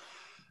all.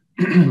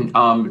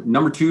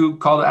 Number 2,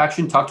 call to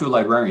action, talk to a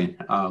librarian.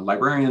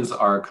 Librarians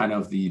are kind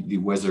of the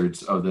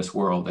wizards of this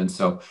world. And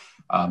so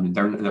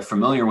they're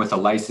familiar with the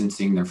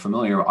licensing. They're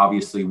familiar,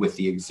 obviously, with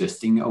the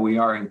existing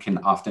OER and can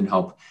often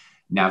help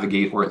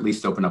navigate or at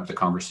least open up the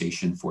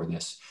conversation for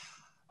this.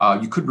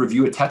 You could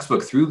review a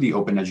textbook through the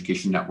Open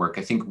Education Network.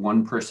 I think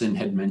one person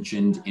had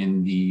mentioned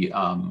in the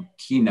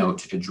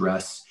keynote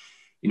address,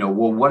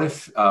 well, what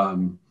if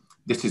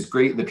this is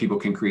great that people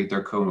can create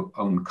their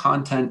own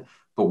content,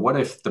 but what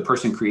if the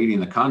person creating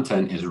the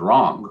content is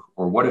wrong?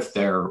 Or what if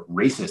they're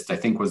racist? I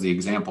think was the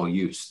example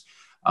used.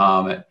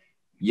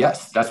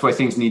 Yes, that's why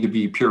things need to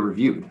be peer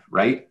reviewed,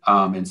 right?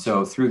 And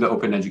so through the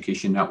Open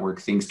Education Network,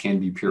 things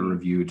can be peer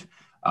reviewed.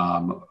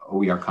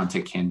 OER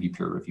content can be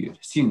peer reviewed.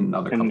 Seen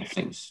another couple of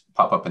things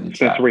pop up in the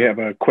chat. Since we have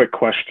a quick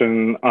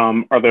question,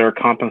 are there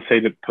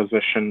compensated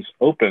positions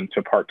open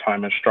to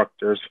part-time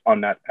instructors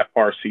on that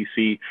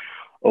FRCC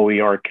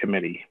OER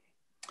committee?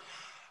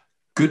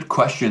 Good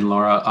question,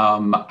 Laura.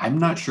 I'm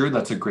not sure.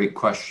 That's a great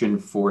question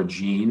for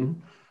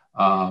Jean.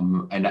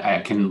 And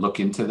I can look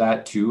into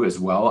that too as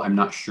well. I'm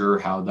not sure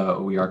how the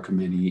OER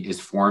committee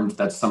is formed.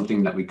 That's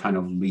something that we kind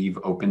of leave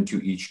open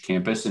to each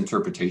campus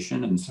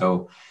interpretation. And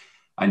so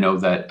I know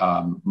that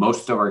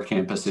most of our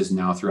campuses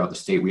now throughout the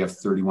state, we have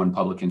 31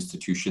 public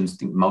institutions. I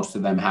think most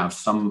of them have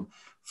some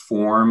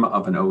form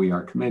of an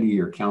OER committee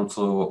or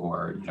council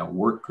or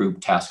work group,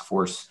 task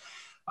force,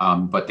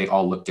 but they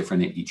all look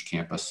different at each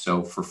campus.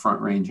 So for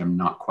Front Range, I'm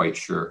not quite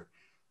sure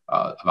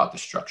about the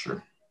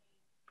structure.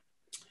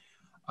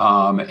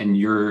 And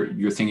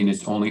you're thinking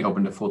it's only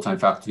open to full-time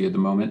faculty at the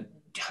moment?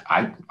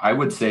 I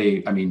would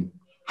say, I mean,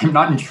 I'm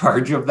not in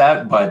charge of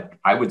that, but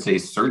I would say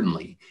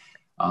certainly.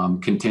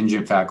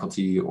 Contingent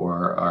faculty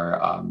or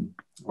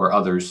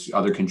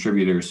other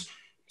contributors,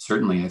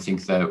 certainly I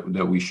think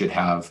that we should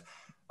have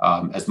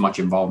as much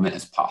involvement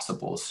as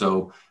possible.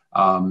 So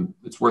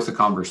it's worth a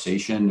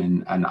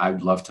conversation, and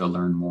I'd love to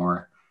learn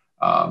more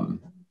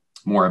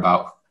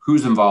about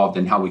who's involved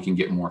and how we can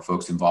get more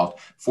folks involved.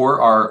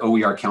 For our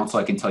OER council,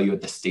 I can tell you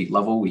at the state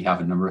level, we have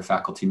a number of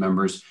faculty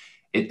members.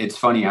 It's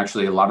funny,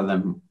 actually, a lot of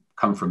them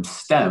come from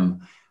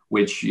STEM,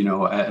 which,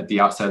 at the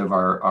outset of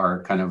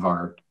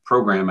our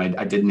program,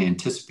 I didn't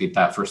anticipate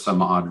that for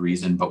some odd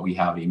reason, but we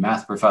have a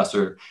math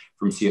professor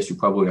from CSU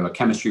Pueblo, we have a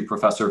chemistry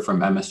professor from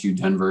MSU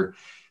Denver,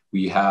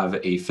 we have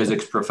a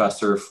physics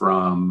professor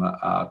from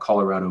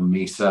Colorado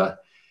Mesa,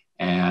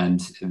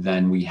 and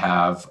then we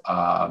have,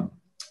 I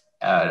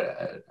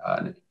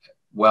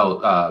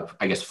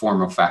guess,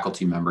 former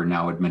faculty member,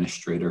 now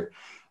administrator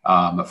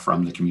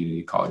from the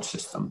community college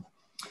system.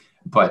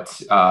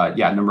 But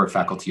yeah, a number of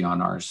faculty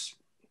on ours.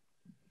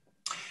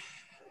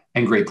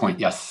 And great point.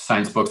 Yes,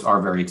 science books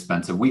are very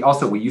expensive. We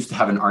used to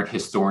have an art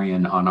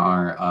historian on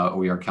our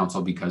OER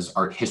council because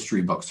art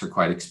history books are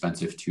quite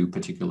expensive too,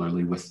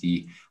 particularly with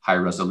the high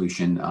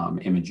resolution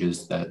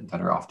images that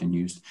are often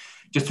used.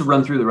 Just to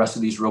run through the rest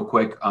of these real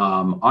quick,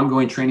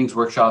 ongoing trainings,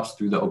 workshops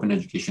through the Open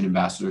Education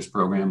Ambassadors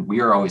Program. We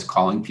are always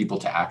calling people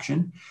to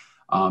action.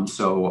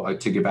 So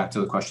to get back to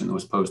the question that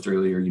was posed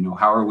earlier,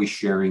 how are we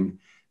sharing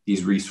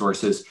these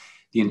resources?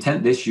 The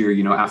intent this year,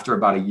 after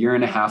about 1.5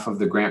 years of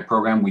the grant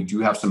program, we do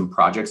have some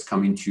projects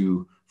coming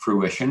to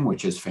fruition,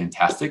 which is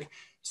fantastic.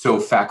 So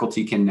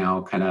faculty can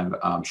now kind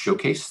of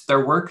showcase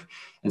their work.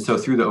 And so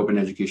through the Open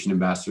Education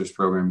Ambassadors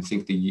Program, I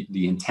think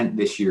the intent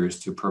this year is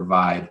to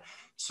provide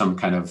some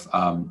kind of,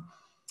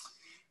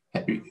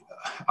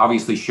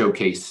 obviously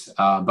showcase,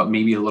 but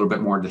maybe a little bit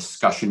more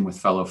discussion with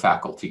fellow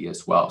faculty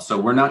as well. So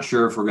we're not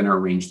sure if we're going to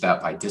arrange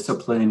that by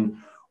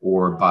discipline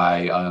or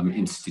by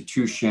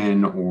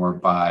institution, or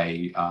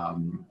by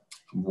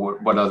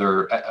what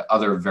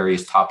other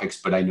various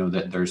topics, but I know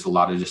that there's a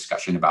lot of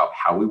discussion about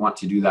how we want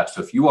to do that.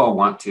 So if you all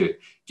want to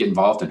get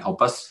involved and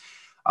help us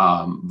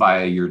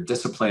via your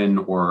discipline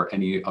or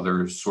any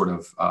other sort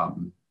of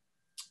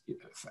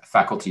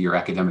faculty or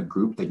academic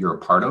group that you're a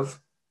part of,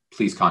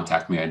 please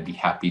contact me. I'd be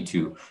happy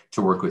to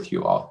work with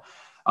you all.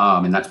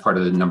 And that's part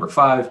of the number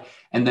 5.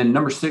 And then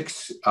number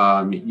 6,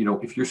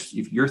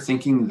 if you're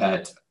thinking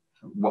that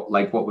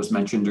what was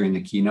mentioned during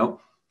the keynote,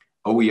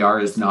 OER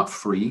is not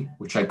free,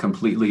 which I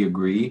completely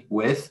agree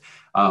with.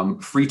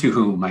 Free to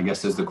whom, I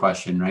guess is the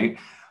question, right?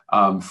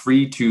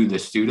 Free to the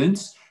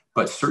students,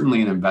 but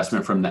certainly an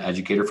investment from the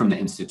educator, from the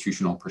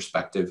institutional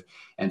perspective.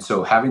 And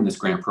so having this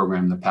grant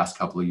program the past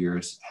couple of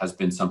years has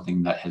been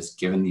something that has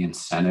given the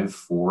incentive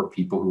for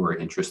people who are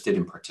interested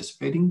in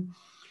participating.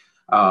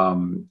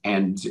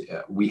 And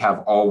we have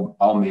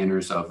all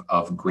manners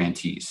of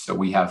grantees. So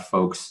we have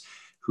folks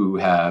who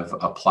have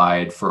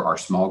applied for our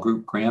small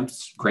group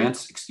grants,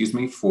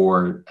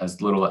 for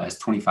as little as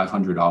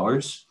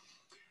 $2,500,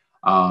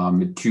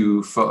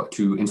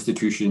 to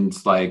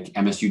institutions like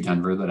MSU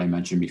Denver that I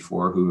mentioned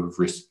before, who have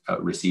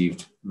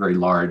received very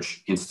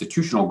large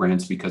institutional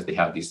grants because they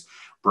have these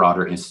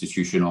broader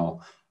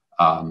institutional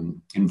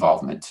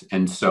involvement.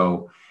 And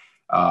so,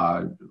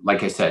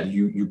 like I said,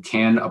 you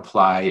can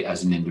apply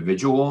as an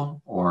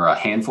individual or a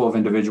handful of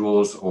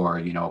individuals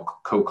or,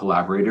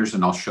 co-collaborators.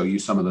 And I'll show you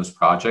some of those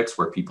projects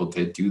where people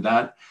did do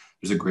that.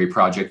 There's a great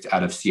project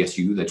out of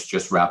CSU that's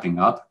just wrapping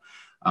up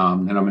that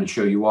I'm going to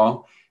show you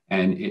all.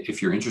 And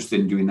if you're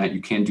interested in doing that,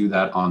 you can do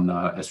that on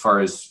the, as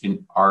far as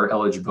in our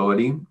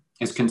eligibility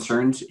is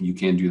concerned, you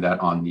can do that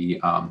on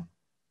the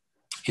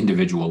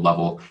individual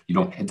level.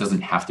 It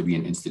doesn't have to be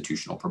an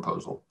institutional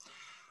proposal.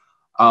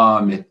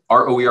 Our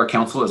OER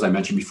council, as I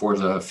mentioned before,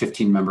 is a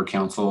 15-member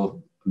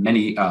council,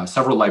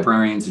 several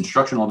librarians,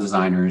 instructional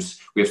designers.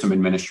 We have some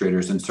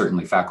administrators and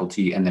certainly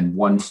faculty, and then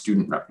 1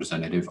 student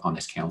representative on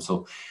this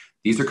council.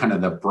 These are kind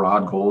of the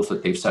broad goals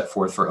that they've set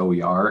forth for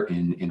OER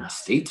in the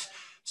state.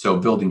 So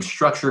building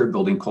structure,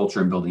 building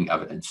culture, and building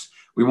evidence.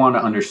 We want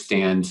to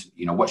understand,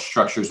 what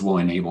structures will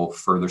enable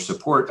further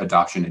support,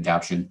 adoption,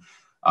 adaption,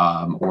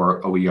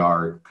 or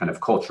OER kind of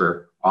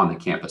culture on the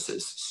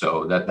campuses.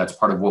 So that's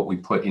part of what we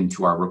put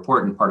into our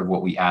report and part of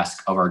what we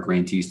ask of our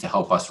grantees to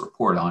help us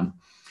report on.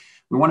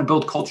 We want to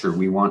build culture.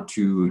 We want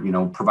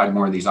to, provide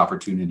more of these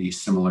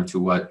opportunities similar to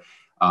what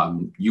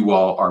you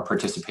all are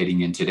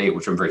participating in today,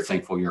 which I'm very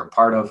thankful you're a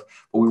part of.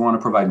 But we want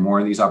to provide more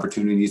of these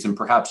opportunities. And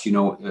perhaps,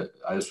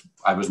 as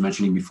I was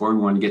mentioning before,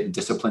 we want to get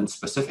discipline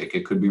specific.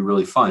 It could be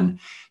really fun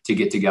to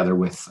get together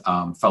with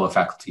fellow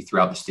faculty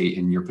throughout the state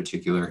in your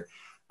particular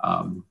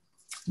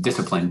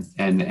discipline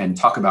and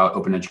talk about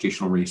open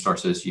educational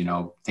resources,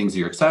 things that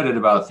you're excited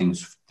about,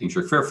 things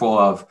you're fearful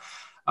of,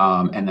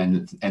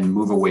 and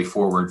move a way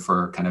forward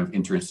for kind of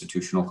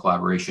interinstitutional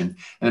collaboration. And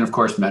then, of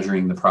course,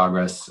 measuring the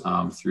progress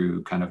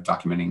through kind of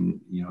documenting,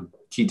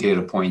 key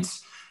data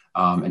points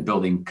and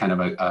building kind of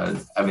a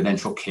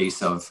evidential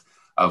case of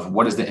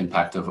what is the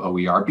impact of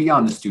OER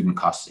beyond the student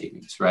cost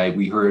savings, right?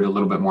 We heard a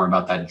little bit more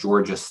about that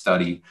Georgia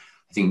study.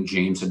 I think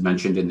James had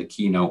mentioned in the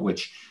keynote,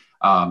 which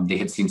they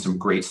had seen some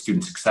great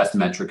student success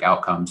metric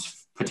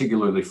outcomes,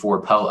 particularly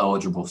for Pell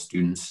eligible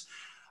students.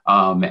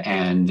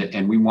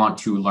 And we want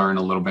to learn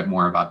a little bit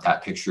more about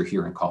that picture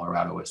here in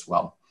Colorado as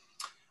well.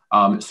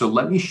 So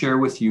let me share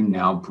with you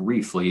now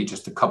briefly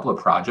just a couple of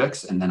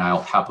projects, and then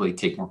I'll happily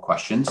take more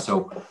questions.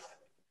 So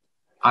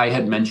I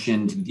had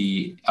mentioned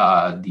the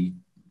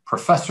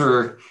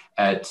professor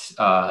at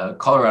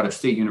Colorado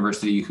State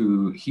University,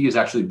 he is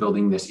actually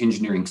building this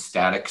engineering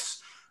statics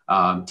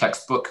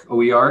textbook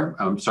OER.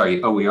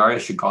 OER, I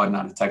should call it,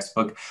 not a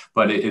textbook,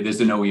 but it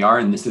is an OER,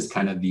 and this is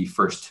kind of the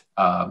first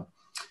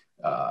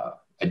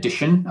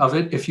edition of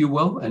it, if you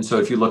will. And so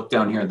if you look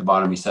down here at the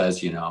bottom, he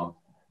says,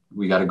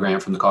 we got a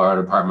grant from the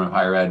Colorado Department of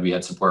Higher Ed. We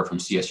had support from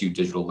CSU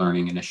Digital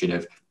Learning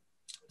Initiative.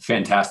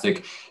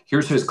 Fantastic.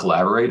 Here's his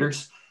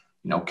collaborators,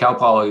 Cal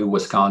Poly,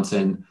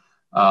 Wisconsin.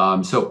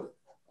 So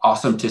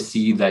awesome to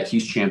see that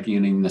he's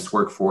championing this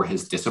work for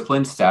his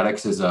discipline.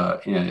 Statics is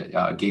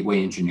a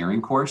gateway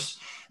engineering course.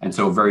 And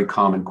so a very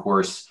common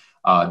course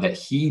that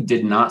he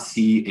did not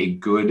see a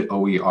good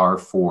OER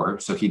for,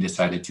 so he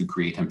decided to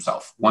create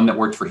himself. One that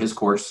worked for his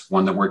course,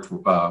 one that worked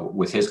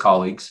with his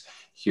colleagues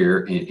here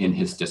in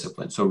his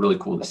discipline. So really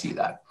cool to see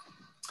that.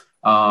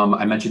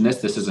 I mentioned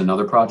this is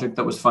another project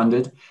that was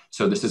funded.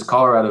 So this is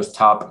Colorado's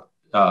top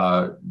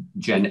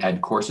Gen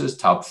Ed courses,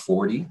 top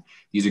 40.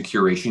 These are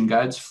curation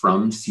guides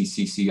from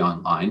CCC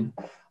Online.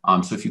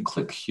 So if you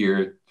click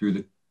here to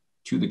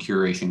the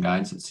curation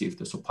guides, let's see if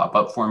this will pop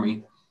up for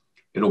me.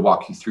 It'll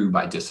walk you through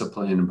by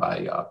discipline,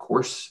 by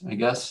course, I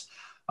guess.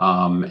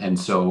 And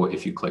so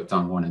if you clicked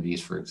on one of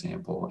these, for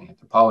example,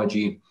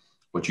 anthropology,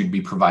 what you'd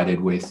be provided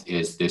with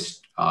is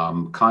this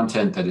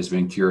content that has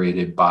been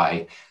curated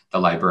by the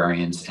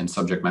librarians and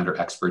subject matter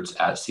experts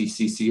at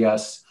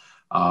CCCS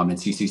and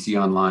CCC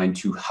Online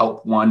to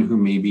help one who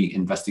may be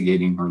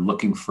investigating or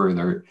looking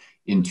further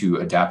into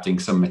adapting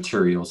some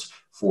materials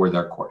for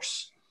their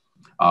course.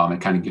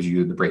 It kind of gives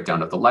you the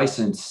breakdown of the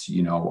license,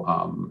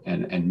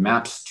 and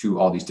maps to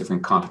all these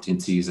different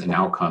competencies and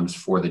outcomes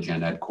for the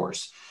Gen Ed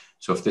course.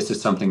 So if this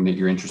is something that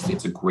you're interested in,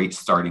 it's a great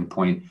starting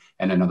point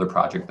and another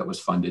project that was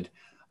funded.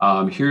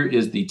 Here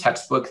is the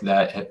textbook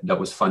that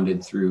was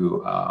funded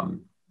through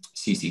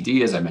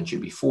CCD, as I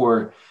mentioned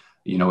before.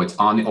 It's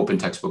on the Open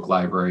Textbook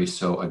Library.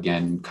 So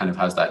again, kind of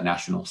has that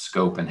national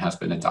scope and has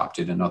been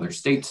adopted in other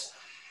states.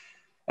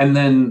 And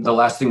then the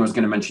last thing I was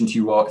going to mention to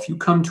you all, if you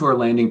come to our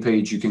landing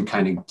page, you can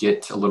kind of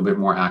get a little bit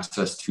more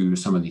access to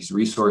some of these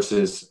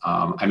resources.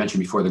 I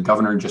mentioned before, the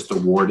governor just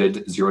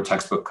awarded Zero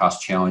Textbook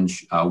Cost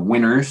Challenge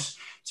winners.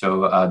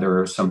 So there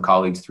are some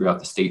colleagues throughout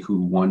the state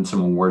who won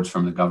some awards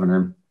from the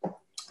governor.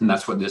 And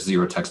that's what this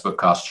Zero Textbook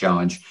Cost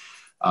Challenge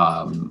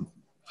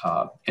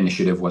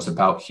initiative was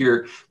about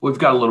here. We've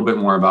got a little bit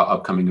more about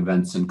upcoming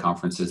events and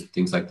conferences,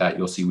 things like that.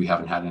 You'll see we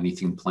haven't had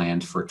anything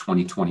planned for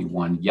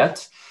 2021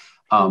 yet.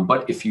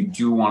 But if you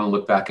do want to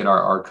look back at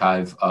our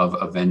archive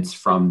of events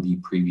from the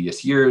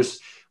previous years,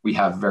 we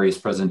have various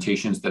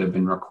presentations that have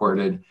been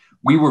recorded.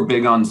 We were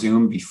big on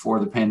Zoom before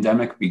the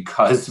pandemic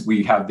because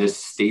we have this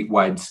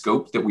statewide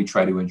scope that we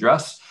try to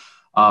address.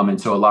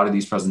 And so a lot of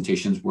these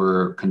presentations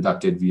were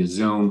conducted via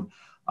Zoom.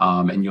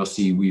 And you'll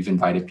see we've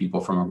invited people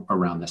from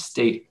around the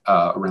state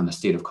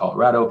of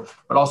Colorado,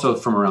 but also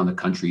from around the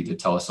country to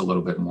tell us a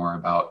little bit more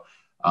about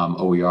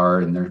OER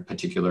and their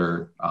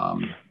particular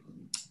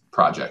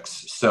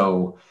projects.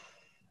 So,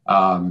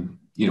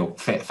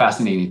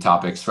 fascinating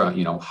topics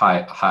from,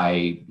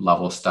 high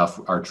level stuff,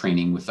 our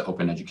training with the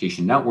Open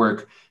Education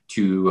Network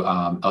to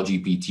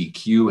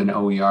LGBTQ and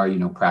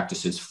OER,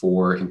 practices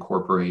for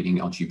incorporating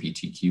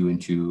LGBTQ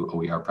into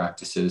OER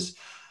practices.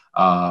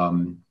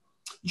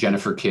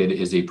 Jennifer Kidd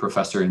is a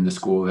professor in the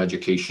School of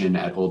Education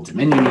at Old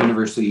Dominion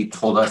University,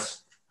 told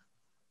us,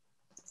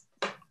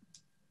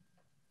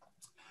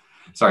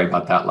 sorry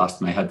about that,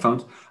 lost my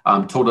headphones,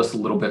 told us a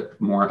little bit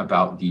more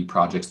about the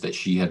projects that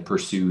she had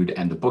pursued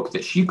and the book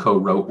that she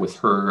co-wrote with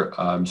her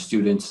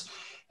students,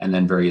 and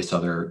then various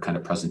other kind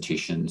of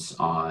presentations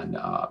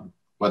on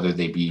whether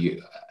they be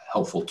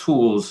helpful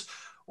tools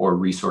or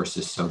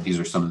resources. So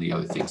these are some of the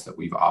other things that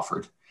we've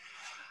offered.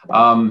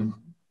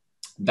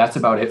 That's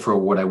about it for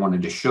what I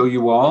wanted to show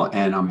you all,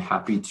 and I'm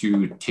happy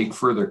to take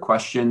further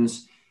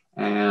questions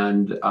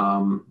and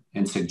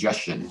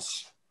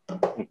suggestions.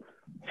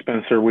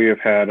 Spencer, we have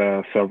had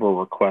several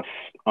requests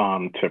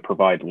to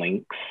provide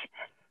links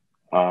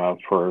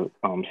for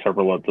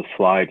several of the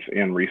slides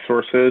and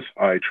resources.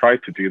 I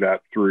tried to do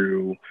that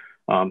through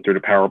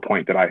the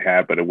PowerPoint that I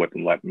had, but it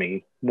wouldn't let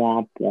me.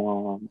 Womp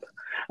womp.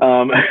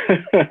 No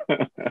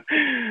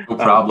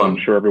problem.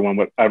 I'm sure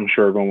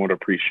everyone would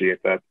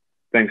appreciate that.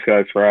 Thanks,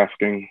 guys, for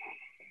asking.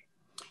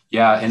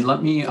 Yeah, and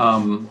let me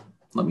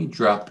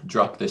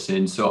drop this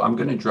in. So I'm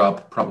going to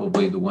drop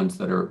probably the ones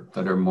that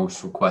are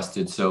most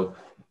requested. So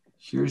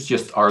here's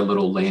just our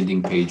little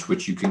landing page,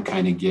 which you can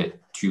kind of get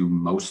to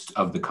most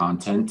of the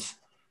content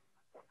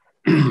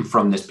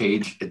from this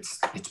page. It's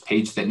a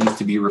page that needs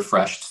to be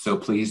refreshed, so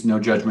please, no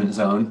judgment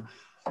zone.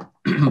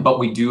 But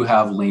we do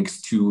have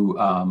links to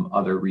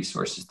other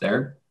resources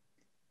there.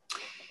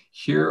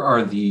 Here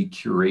are the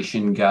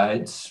curation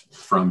guides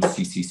from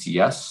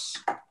CCCS.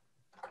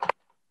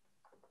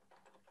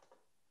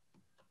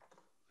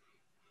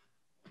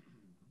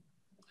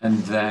 And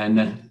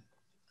then,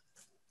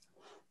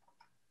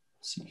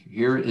 see,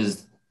 here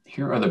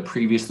are the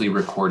previously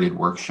recorded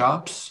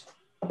workshops.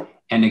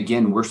 And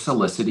again, we're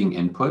soliciting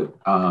input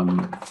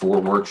for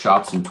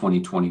workshops in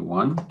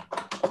 2021.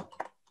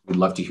 We'd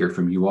love to hear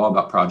from you all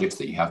about projects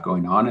that you have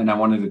going on. And I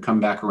wanted to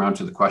come back around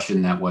to the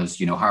question that was,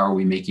 how are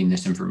we making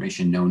this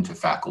information known to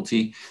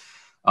faculty?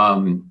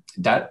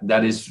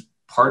 That is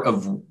part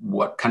of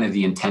what kind of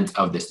the intent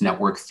of this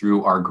network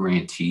through our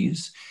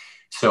grantees.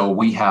 So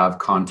we have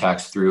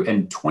contacts through,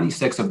 and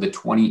 26 of the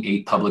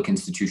 28 public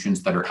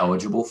institutions that are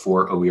eligible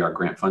for OER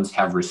grant funds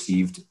have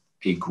received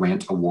a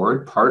grant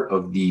award. Part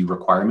of the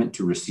requirement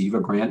to receive a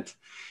grant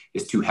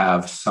is to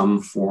have some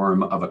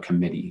form of a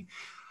committee.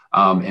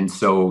 And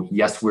so,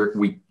 yes,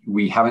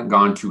 we haven't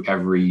gone to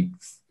every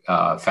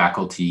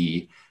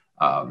faculty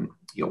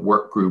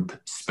work group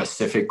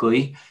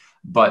specifically,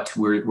 but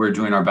we're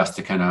doing our best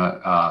to kind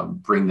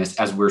of bring this,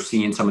 as we're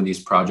seeing some of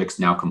these projects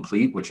now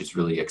complete, which is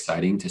really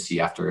exciting to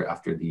see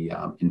after the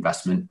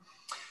investment.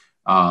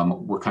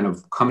 We're kind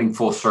of coming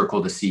full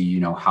circle to see,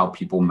 how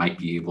people might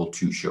be able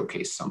to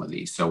showcase some of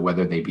these. So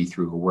whether they be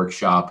through a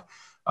workshop,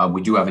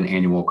 we do have an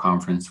annual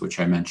conference, which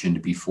I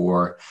mentioned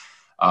before.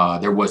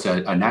 There was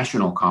a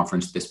national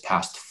conference this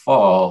past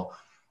fall.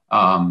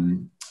 I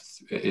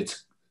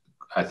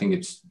think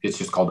it's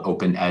just called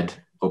Open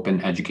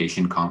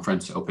Education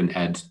Conference, Open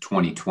Ed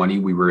 2020.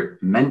 We were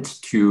meant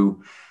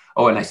to,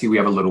 and I see we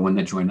have a little one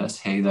that joined us.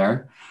 Hey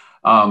there.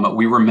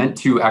 We were meant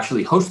to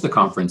actually host the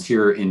conference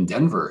here in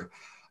Denver,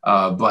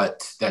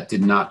 but that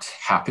did not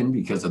happen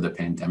because of the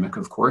pandemic,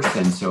 of course.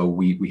 And so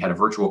we had a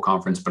virtual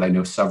conference, but I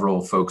know several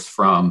folks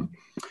from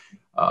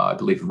I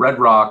believe Red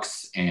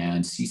Rocks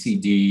and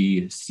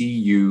CCD,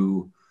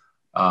 CU,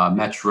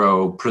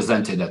 Metro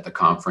presented at the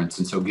conference.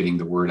 And so getting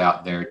the word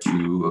out there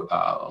to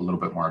a little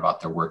bit more about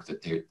their work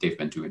that they've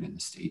been doing in the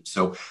state.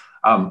 So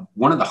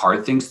one of the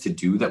hard things to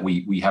do that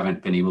we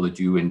haven't been able to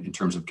do in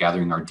terms of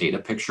gathering our data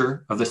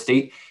picture of the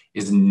state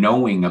is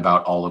knowing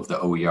about all of the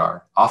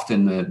OER.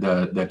 Often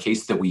the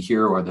case that we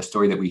hear or the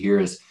story that we hear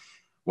is,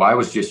 well, I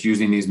was just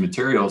using these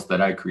materials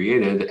that I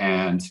created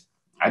and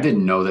I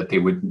didn't know that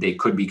they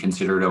could be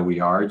considered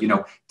OER.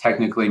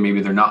 Technically,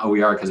 maybe they're not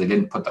OER because I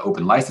didn't put the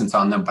open license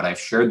on them, but I've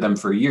shared them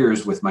for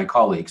years with my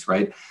colleagues,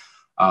 right?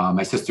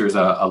 My sister's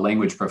a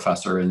language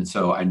professor, and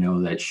so I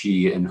know that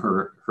she and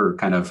her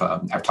kind of,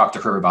 I've talked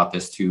to her about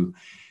this too,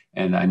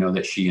 and I know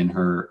that she and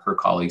her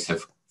colleagues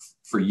have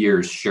for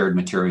years shared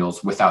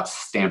materials without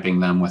stamping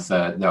them with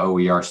the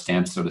OER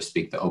stamp, so to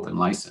speak, the open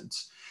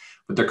license.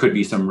 But there could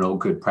be some real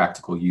good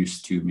practical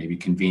use to maybe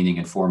convening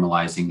and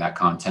formalizing that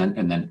content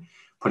and then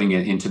putting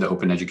it into the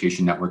Open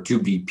Education Network to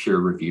be peer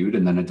reviewed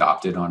and then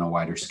adopted on a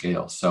wider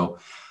scale. So,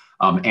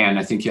 and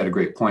I think you had a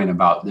great point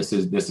about this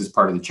is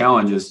part of the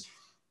challenge is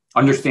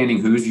understanding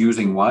who's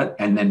using what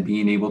and then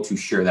being able to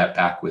share that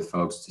back with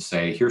folks to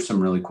say, here's some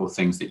really cool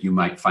things that you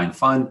might find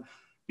fun.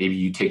 Maybe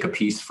you take a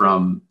piece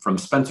from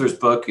Spencer's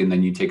book and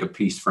then you take a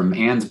piece from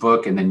Anne's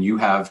book and then you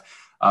have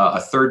a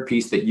third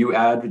piece that you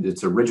add,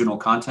 it's original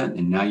content,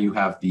 and now you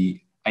have the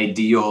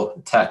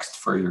ideal text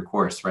for your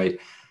course, right?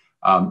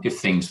 If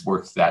things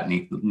work that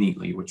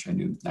neatly, which I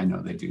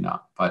know they do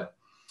not, but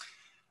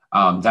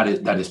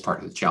that is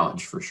part of the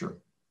challenge for sure.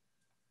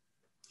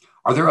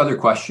 Are there other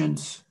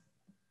questions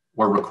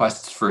or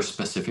requests for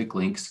specific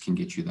links can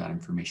get you that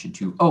information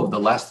too? Oh, the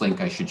last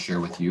link I should share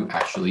with you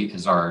actually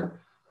is our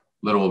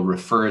little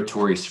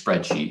referatory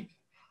spreadsheet.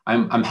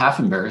 I'm half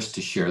embarrassed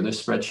to share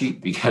this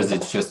spreadsheet because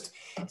it's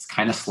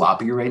kind of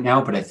sloppy right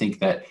now, but I think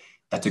that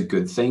that's a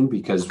good thing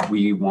because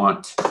we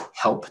want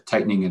help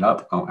tightening it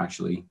up. Oh,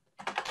 actually,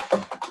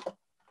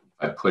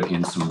 I put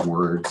in some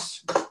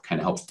words,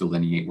 kind of helps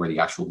delineate where the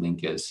actual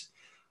link is.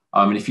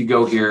 And if you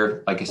go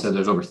here, like I said,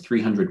 there's over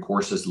 300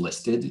 courses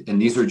listed,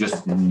 and these are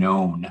just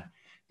known.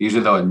 These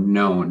are the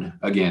known,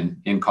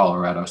 again, in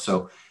Colorado.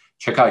 So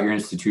check out your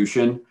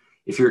institution.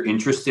 If you're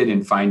interested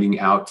in finding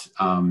out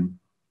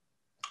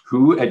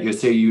who, you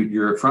say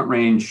you're at Front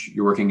Range,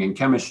 you're working in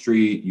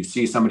chemistry, you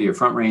see somebody at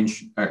Front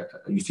Range,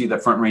 you see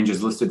that Front Range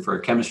is listed for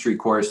a chemistry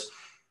course,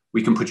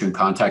 we can put you in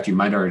contact. You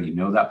might already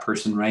know that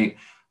person, right?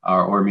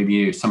 Or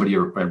maybe somebody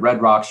at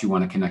Red Rocks, you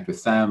want to connect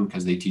with them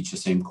because they teach the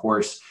same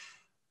course.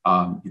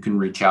 You can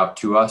reach out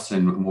to us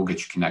and we'll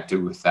get you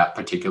connected with that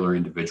particular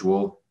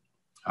individual.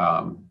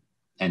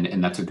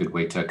 And that's a good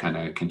way to kind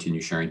of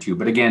continue sharing too.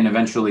 But again,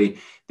 eventually,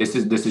 this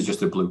is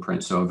just a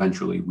blueprint. So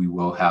eventually we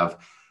will have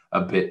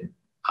a bit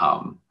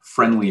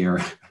friendlier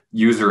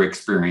user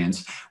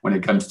experience when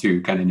it comes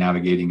to kind of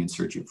navigating and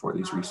searching for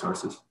these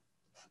resources.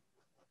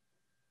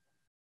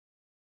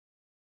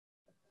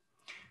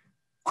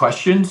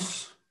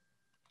 Questions,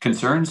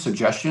 concerns,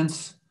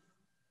 suggestions,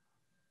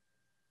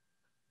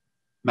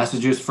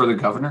 messages for the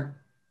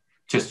governor?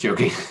 Just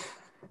joking.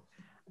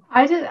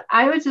 I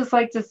would just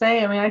like to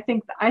say, I mean,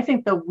 I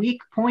think the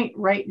weak point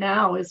right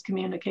now is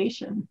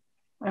communication.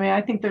 I mean,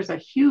 I think there's a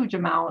huge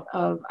amount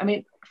of, I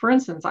mean, for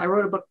instance, I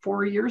wrote a book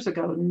 4 years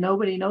ago.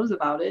 Nobody knows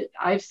about it.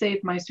 I've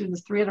saved my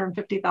students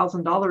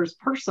 $350,000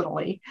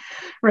 personally,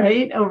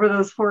 right, over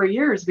those 4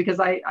 years because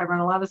I run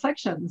a lot of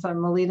sections.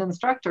 I'm a lead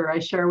instructor. I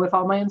share with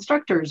all my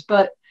instructors,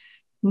 but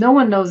no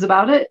one knows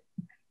about it,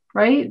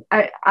 right?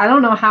 I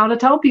don't know how to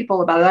tell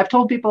people about it. I've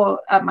told people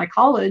at my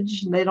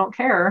college and they don't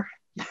care.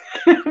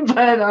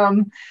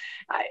 But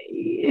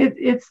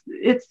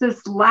it's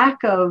this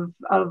lack of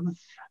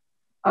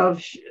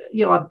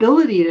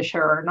ability to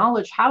share or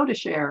knowledge how to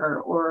share,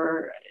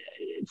 or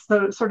it's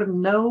the sort of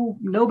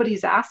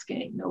nobody's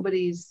asking,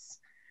 nobody's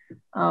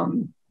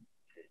going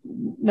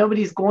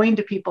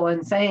to people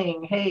and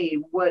saying, hey,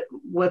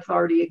 what's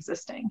already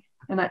existing.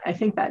 And I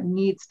think that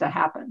needs to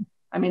happen.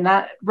 I mean,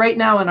 that right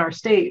now in our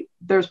state,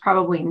 there's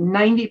probably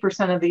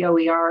 90% of the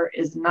OER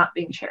is not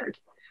being shared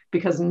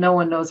because no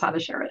one knows how to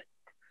share it.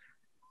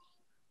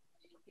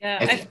 Yeah,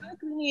 I feel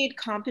like we need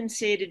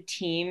compensated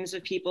teams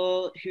of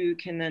people who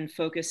can then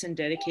focus and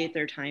dedicate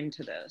their time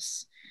to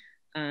this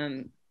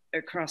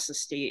across the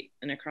state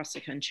and across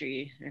the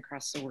country and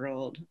across the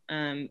world.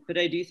 But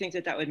I do think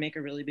that would make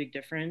a really big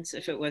difference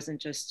if it wasn't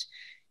just,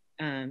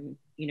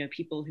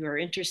 people who are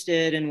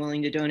interested and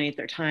willing to donate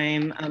their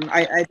time.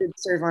 I did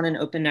serve on an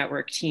open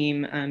network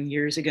team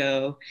years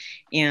ago,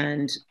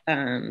 and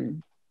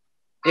having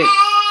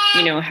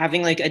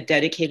like a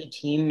dedicated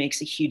team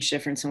makes a huge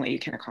difference in what you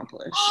can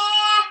accomplish.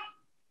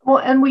 Well,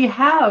 and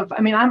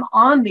I'm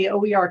on the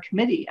OER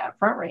committee at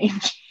Front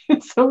Range.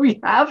 So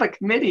we have a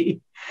committee.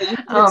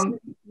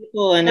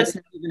 People, and it's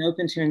not even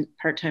open to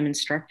part-time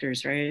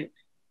instructors, right?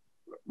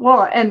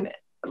 Well, and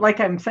like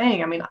I'm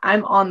saying,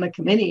 I'm on the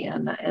committee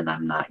and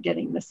I'm not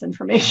getting this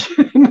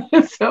information.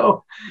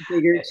 So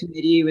bigger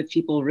committee with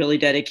people really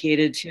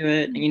dedicated to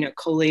it,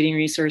 collating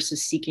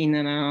resources, seeking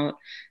them out,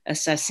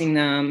 assessing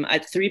them.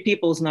 3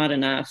 people is not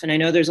enough. And I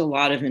know there's a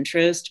lot of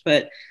interest,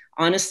 but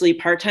honestly,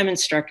 part-time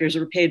instructors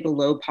are paid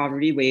below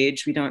poverty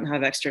wage. We don't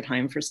have extra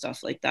time for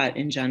stuff like that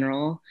in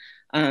general.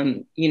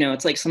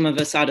 It's like some of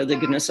us out of the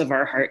goodness of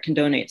our heart can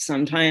donate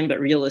some time, but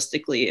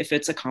realistically, if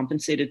it's a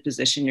compensated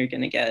position, you're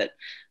going to get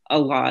a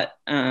lot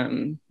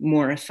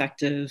more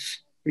effective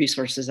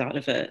resources out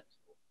of it.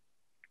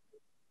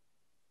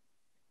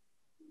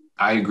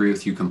 I agree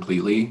with you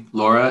completely,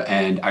 Laura.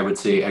 And I would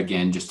say,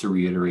 again, just to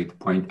reiterate the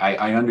point,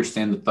 I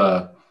understand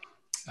that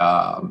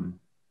I'm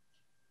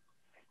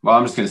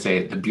just going to say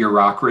it, the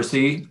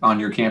bureaucracy on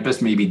your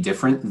campus may be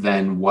different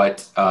than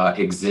what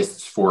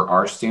exists for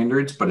our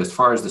standards. But as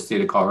far as the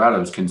state of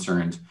Colorado is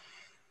concerned,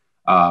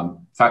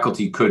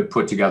 faculty could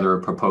put together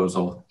a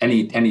proposal,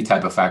 any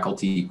type of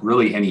faculty,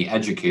 really any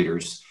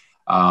educators.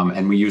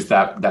 And we use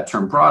that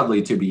term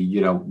broadly to be,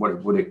 you know,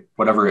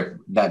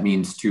 whatever that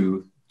means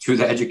to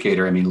the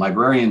educator. I mean,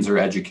 librarians are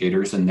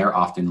educators, and they're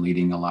often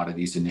leading a lot of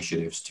these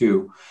initiatives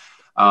too.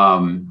 I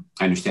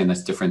understand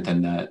that's different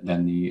than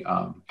the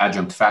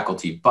adjunct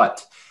faculty,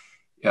 but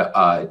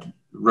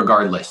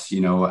regardless,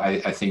 you know,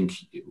 I think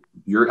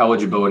your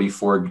eligibility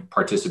for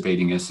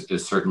participating is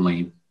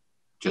certainly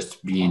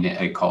just being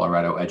a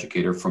Colorado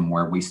educator from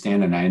where we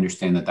stand. And I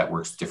understand that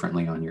works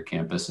differently on your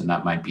campus, and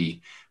that might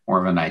be more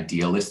of an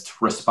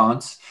idealist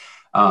response.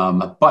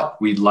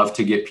 But we'd love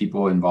to get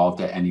people involved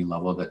at any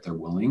level that they're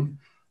willing.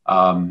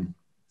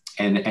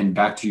 And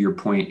back to your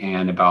point,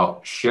 Anne,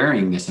 about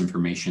sharing this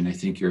information, I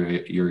think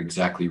you're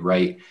exactly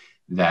right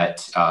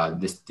that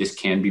this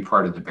can be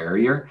part of the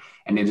barrier,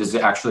 and it is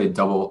actually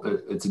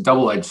it's a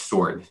double-edged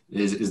sword.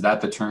 Is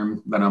that the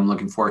term that I'm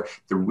looking for?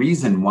 The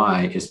reason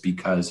why is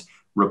because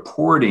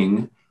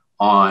reporting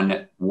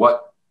on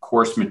what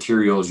course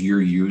materials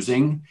you're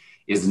using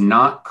is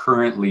not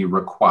currently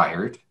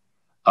required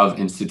of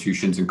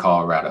institutions in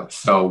Colorado.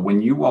 So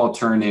when you all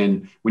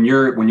when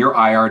your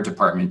IR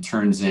department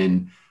turns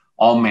in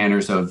all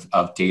manners of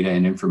data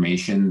and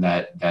information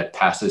that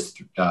passes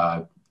to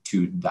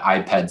the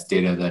IPEDS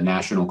data, the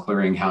National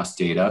Clearinghouse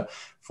data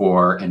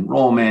for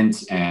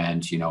enrollment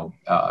and, you know,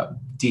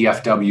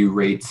 DFW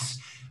rates,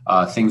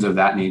 things of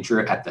that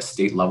nature at the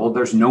state level,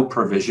 there's no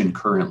provision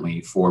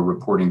currently for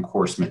reporting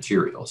course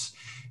materials.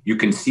 You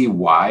can see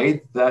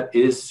why that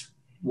is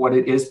what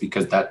it is,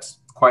 because that's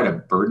quite a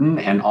burden.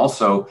 And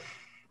also,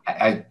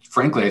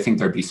 frankly, I think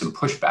there'd be some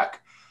pushback.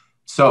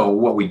 So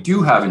what we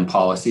do have in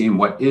policy, and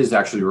what is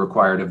actually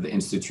required of the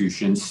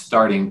institutions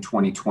starting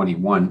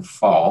 2021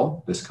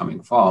 fall, this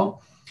coming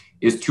fall,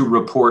 is to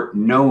report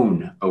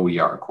known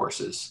OER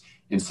courses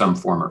in some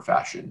form or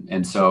fashion.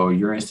 And so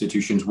your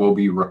institutions will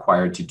be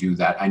required to do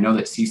that. I know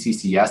that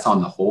CCCS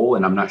on the whole,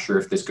 and I'm not sure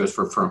if this goes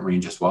for Front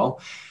Range as well,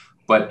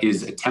 but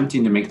is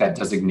attempting to make that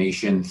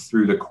designation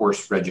through the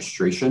course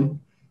registration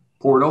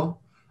portal.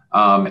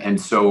 And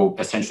so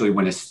essentially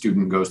when a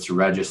student goes to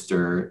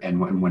register and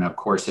when a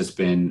course has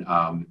been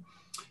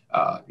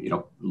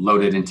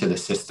loaded into the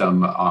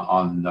system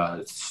on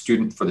the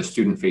student for the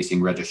student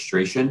facing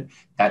registration,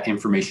 that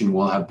information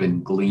will have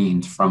been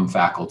gleaned from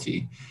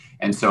faculty.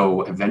 And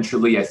so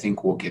eventually I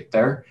think we'll get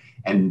there.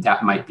 And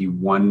that might be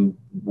one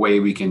way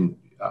we can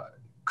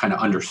kind of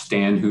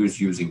understand who's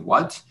using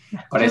what.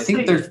 But I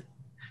think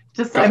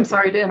I'm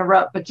sorry to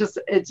interrupt, but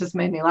it just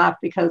made me laugh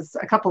because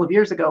a couple of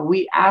years ago,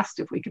 we asked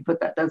if we could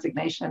put that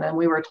designation and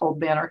we were told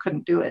Banner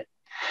couldn't do it.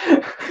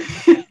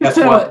 Guess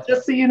what?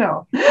 Just so you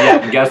know.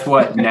 Yeah, guess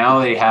what? Now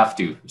they have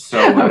to. So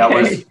that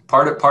was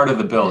part of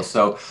the bill.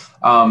 So,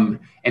 and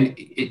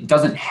it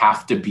doesn't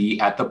have to be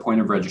at the point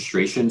of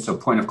registration. So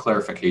point of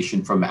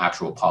clarification from the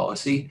actual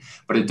policy,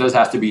 but it does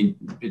have to be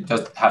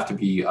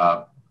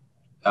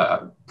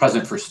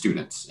present for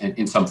students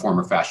in some form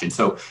or fashion.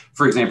 So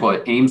for example,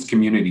 at Ames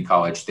Community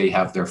College, they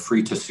have their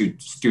Free to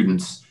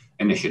Students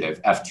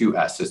initiative,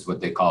 F2S is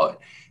what they call it.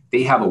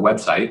 They have a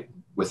website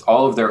with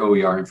all of their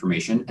OER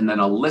information and then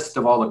a list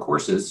of all the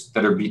courses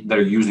that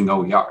are using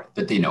OER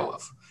that they know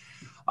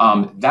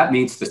of. That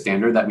meets the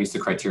standard, that meets the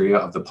criteria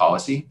of the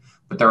policy,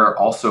 but there are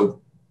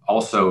also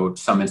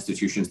some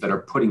institutions that are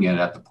putting it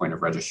at the point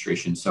of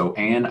registration. So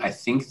Anne, I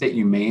think that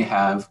you may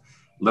have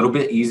a little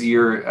bit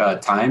easier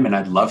time, and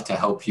I'd love to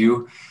help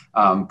you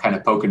kind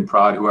of poke and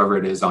prod whoever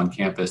it is on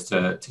campus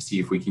to see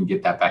if we can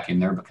get that back in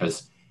there,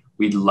 because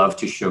we'd love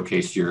to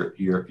showcase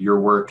your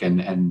work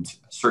and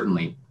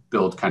certainly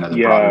build kind of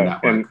the broader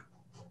network.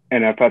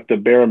 And if at the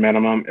bare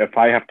minimum, if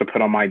I have to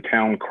put on my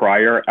town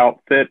crier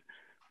outfit,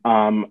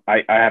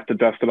 I have to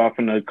dust it off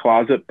in the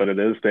closet, but it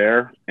is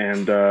there,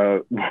 and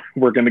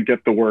we're going to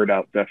get the word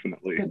out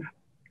definitely.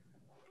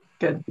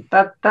 Good.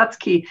 That's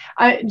key.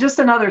 Just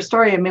another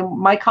story. I mean,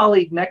 my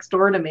colleague next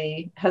door to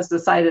me has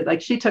decided,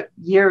 like, she took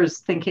years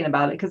thinking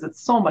about it because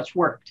it's so much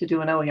work to do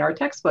an OER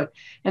textbook.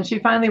 And she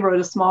finally wrote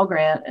a small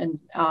grant, and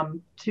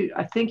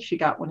I think she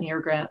got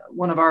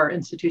one of our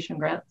institution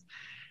grants.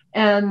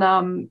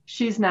 And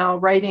she's now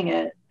writing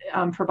it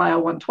for Bio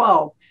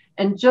 112.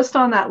 And just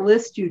on that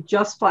list you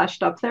just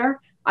flashed up there,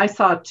 I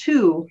saw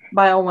 2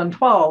 Bio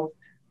 112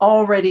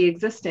 already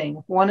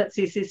existing. One at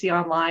CCC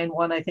Online,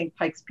 one I think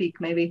Pikes Peak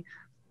maybe.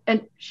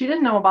 And she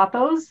didn't know about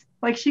those.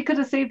 Like, she could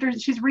have saved her.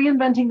 She's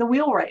reinventing the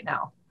wheel right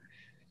now.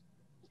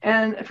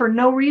 And for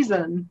no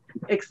reason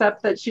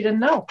except that she didn't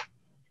know.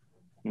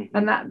 Mm-hmm.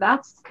 And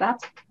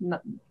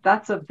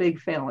that's a big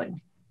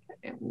failing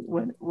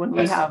when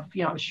we have,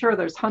 I'm sure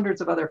there's hundreds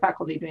of other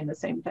faculty doing the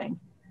same thing.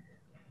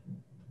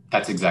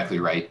 That's exactly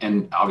right.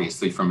 And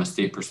obviously from a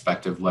state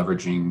perspective,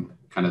 leveraging,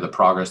 kind of the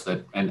progress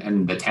that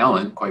and the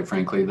talent, quite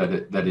frankly,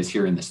 that is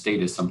here in the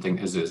state is something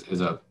is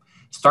a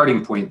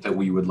starting point that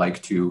we would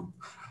like to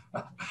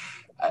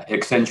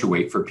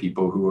accentuate for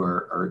people who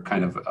are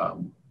kind of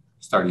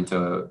starting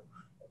to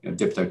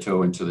dip their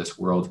toe into this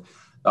world.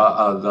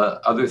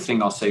 The other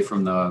thing I'll say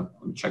from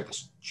let me check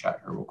this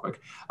chat here real quick.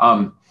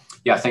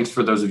 Yeah, thanks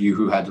for those of you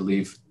who had to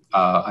leave,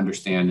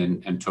 understand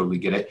and totally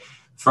get it.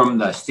 From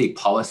the state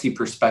policy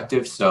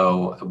perspective,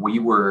 so we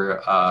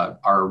were,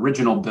 our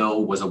original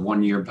bill was a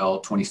one-year bill,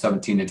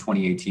 2017 to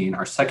 2018.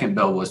 Our second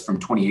bill was from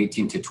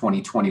 2018 to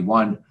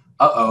 2021.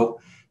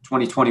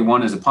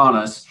 2021 is upon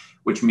us,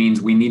 which means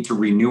we need to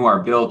renew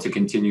our bill to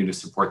continue to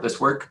support this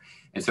work.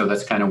 And so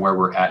that's kind of where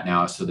we're at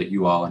now, so that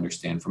you all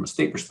understand from a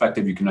state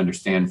perspective. You can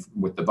understand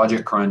with the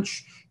budget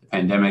crunch, the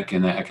pandemic,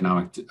 and the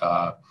economic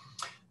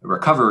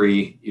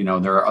recovery,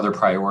 there are other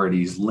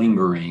priorities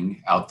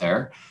lingering out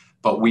there.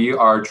 But we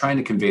are trying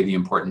to convey the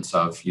importance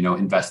of,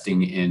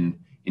 investing in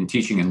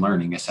teaching and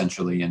learning,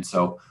 essentially. And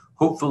so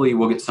hopefully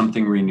we'll get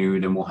something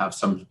renewed, and we'll have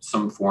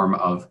some form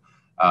of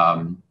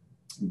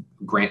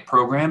grant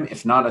program.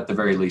 If not, at the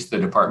very least, the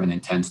department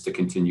intends to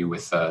continue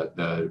with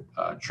the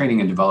training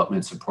and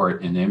development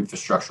support and the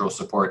infrastructural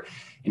support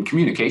and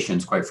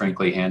communications, quite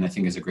frankly. And I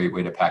think is a great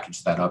way to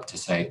package that up to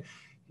say,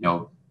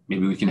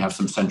 maybe we can have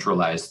some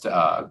centralized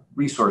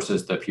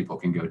resources that people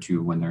can go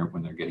to when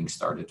they're getting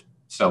started.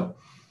 So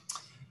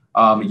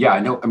yeah, I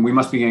know, and we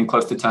must be getting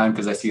close to time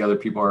because I see other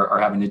people are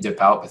having to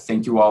dip out, but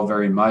thank you all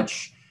very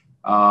much.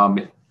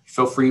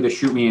 Feel free to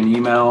shoot me an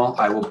email.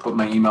 I will put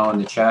my email in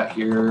the chat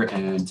here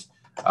and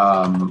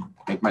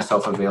make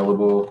myself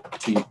available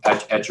to you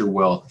at your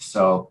will.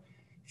 So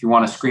if you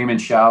want to scream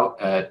and shout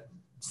at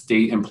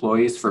state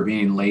employees for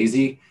being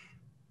lazy,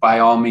 by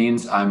all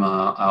means,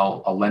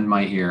 I'll lend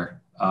my ear.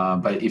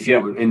 But if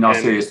you, in all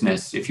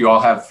seriousness, if you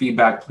all have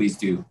feedback, please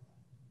do.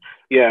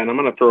 Yeah, and I'm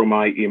going to throw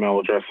my email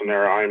address in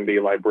there. I'm the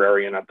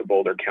librarian at the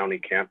Boulder County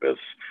campus.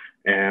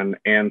 And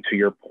to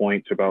your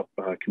point about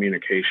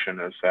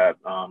communication is that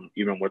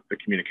even with the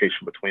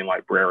communication between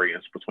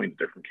librarians, between the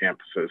different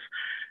campuses,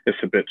 it's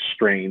a bit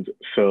strained.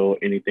 So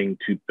anything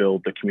to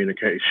build the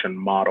communication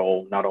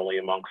model, not only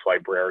amongst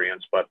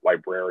librarians, but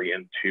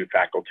librarian to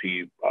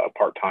faculty,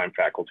 part-time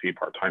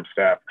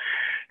staff,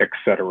 et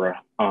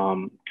cetera.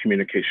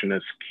 Communication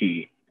is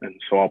key. And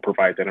so I'll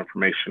provide that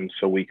information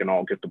so we can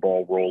all get the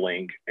ball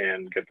rolling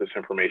and get this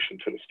information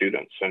to the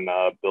students and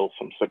build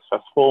some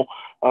successful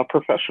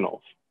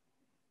professionals.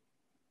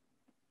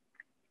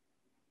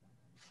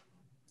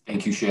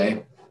 Thank you,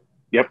 Shay.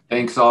 Yep.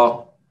 Thanks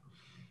all.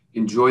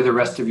 Enjoy the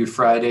rest of your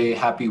Friday.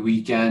 Happy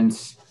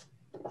weekends.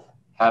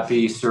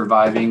 Happy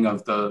surviving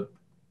of the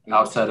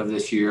outside of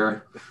this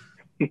year.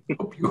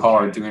 Hope you all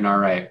are doing all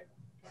right.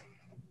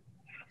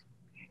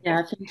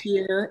 Yeah, thank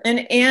you.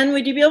 And Anne,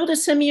 would you be able to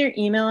send me your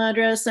email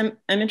address? I'm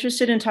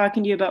interested in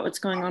talking to you about what's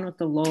going on with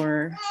the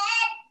LORE,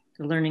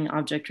 the Learning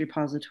Object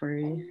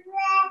Repository.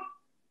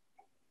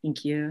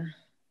 Thank you.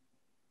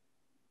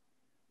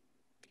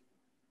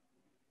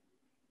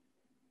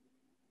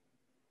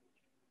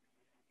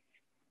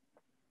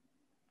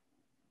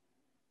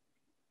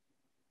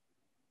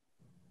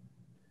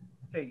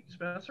 Hey,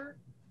 Spencer,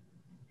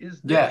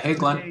 hey,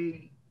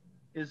 Glenn.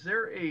 Is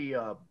there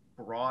a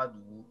broad,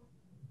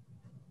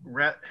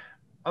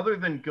 other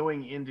than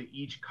going into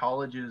each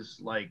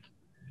college's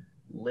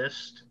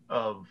list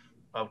of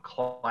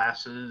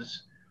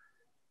classes,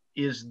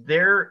 is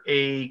there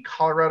a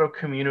Colorado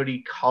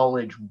Community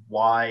College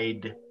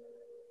wide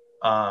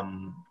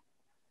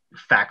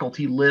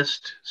faculty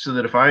list, so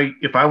that if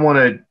I want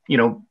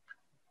to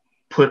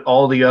put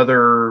all the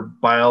other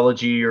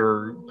biology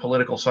or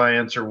political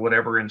science or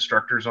whatever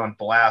instructors on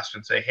blast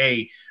and say,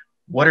 hey,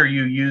 what are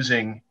you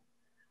using,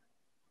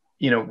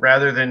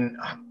 rather than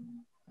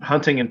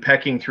hunting and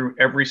pecking through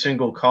every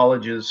single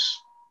college's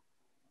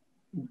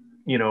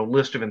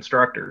list of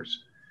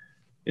instructors?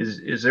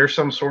 Is there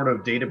some sort of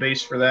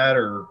database for that?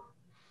 Or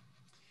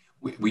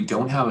we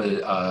don't have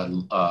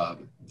a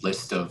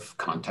list of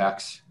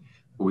contacts.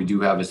 What we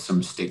do have is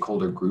some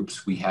stakeholder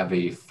groups. We have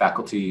a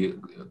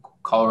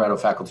Colorado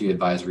Faculty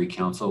Advisory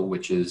Council,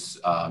 which is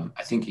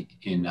I think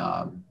in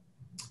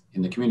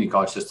the community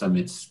college system,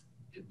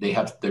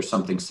 there's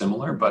something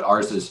similar, but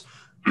ours is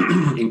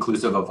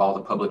inclusive of all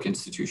the public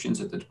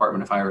institutions at the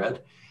Department of Higher Ed.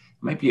 It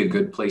might be a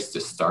good place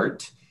to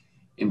start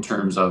in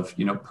terms of,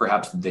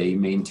 perhaps they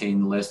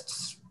maintain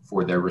lists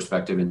for their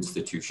respective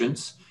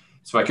institutions.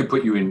 So I could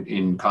put you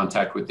in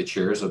contact with the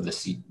chairs of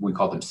we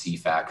call them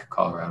CFAC,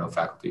 Colorado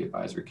Faculty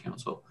Advisory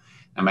Council.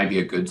 That might be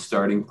a good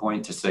starting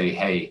point to say,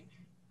 hey,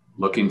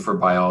 looking for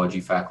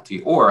biology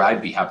faculty, or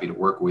I'd be happy to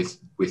work with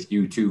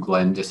you too,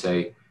 Glenn, to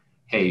say,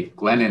 hey,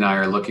 Glenn and I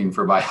are looking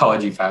for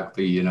biology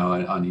faculty,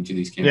 on each of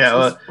these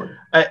campuses.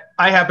 Yeah,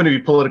 I happen to be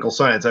political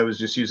science. I was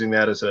just using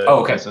that as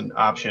as an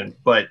option,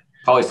 but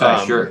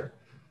poli-sci, sure.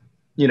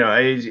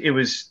 It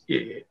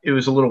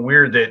was a little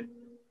weird that,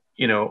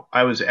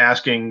 I was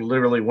asking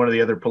literally one of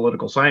the other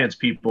political science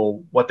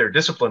people what their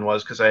discipline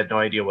was, because I had no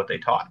idea what they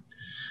taught.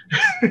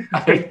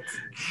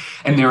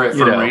 And they're at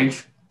from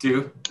range.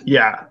 too?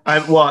 Yeah,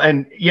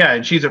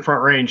 and she's at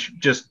Front Range,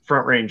 just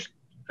Front Range,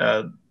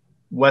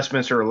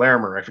 Westminster or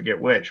Larimer, I forget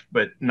which,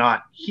 but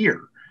not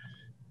here.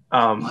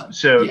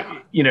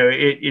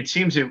 It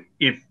seems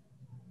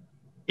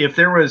if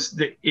there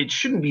was, it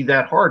shouldn't be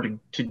that hard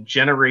to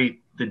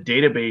generate the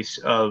database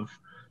of,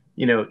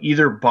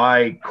 either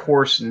by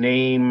course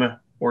name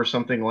or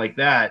something like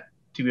that,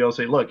 to be able to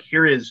say, look,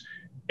 here is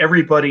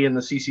everybody in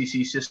the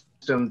CCC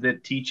system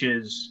that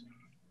teaches,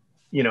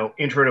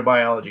 intro to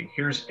biology.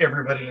 Here's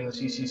everybody in the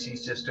CCC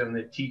system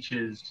that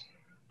teaches,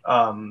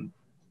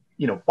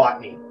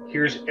 botany.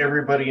 Here's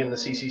everybody in the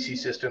CCC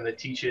system that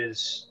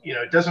teaches,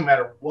 it doesn't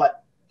matter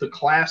what the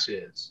class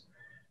is.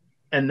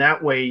 And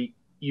that way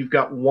you've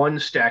got one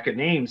stack of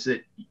names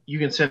that you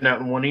can send out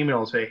in one email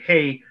and say,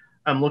 hey,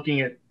 I'm looking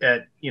at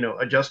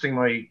adjusting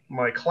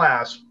my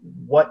class.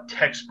 What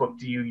textbook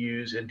do you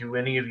use? And do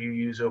any of you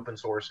use open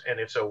source? And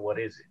if so, what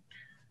is it?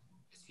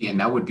 And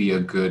that would be a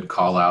good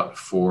call out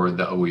for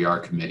the OER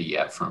committee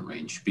at Front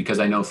Range, because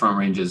I know Front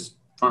Range is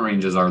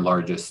our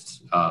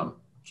largest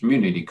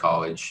community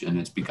college, and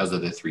it's because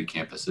of the 3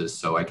 campuses.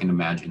 So I can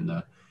imagine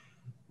the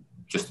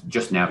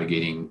just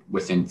navigating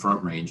within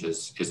Front Range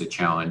is a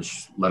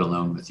challenge, let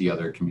alone with the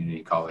other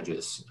community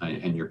colleges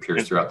and your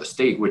peers throughout the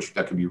state, which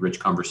that could be rich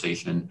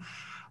conversation.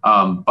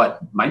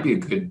 But might be a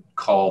good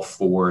call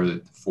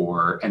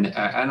and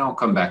I'll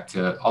come back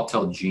I'll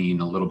tell Jean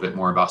a little bit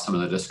more about some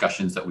of the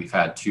discussions that we've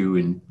had too,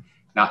 and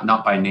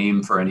not by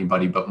name for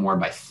anybody, but more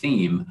by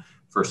theme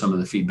for some of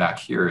the feedback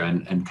here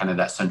and kind of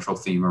that central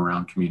theme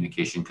around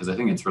communication, because I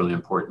think it's really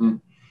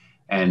important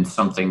and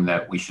something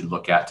that we should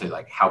look at to,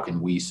 like, how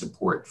can we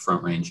support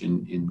Front Range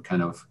in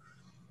kind of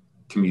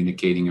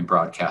communicating and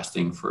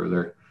broadcasting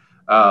further.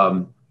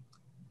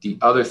 The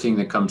other thing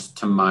that comes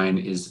to mind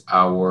is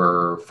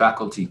our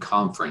faculty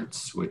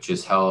conference, which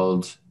is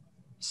held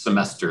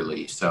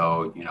semesterly.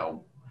 So,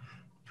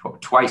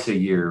 twice a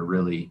year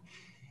really.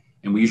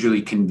 And we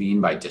usually convene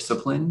by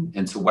discipline.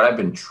 And so what I've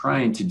been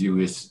trying to do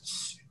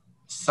is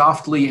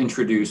softly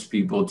introduce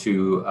people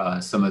to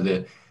some of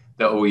the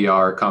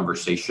OER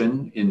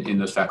conversation in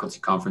those faculty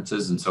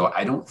conferences. And so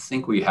I don't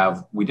think we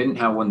didn't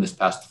have one this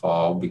past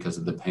fall because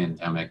of the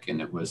pandemic,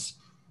 and wasn't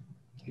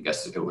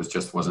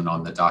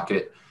on the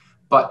docket,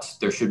 but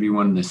there should be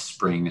one this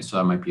spring. And so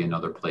that might be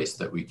another place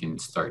that we can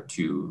start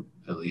to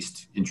at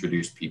least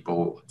introduce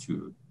people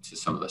to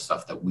some of the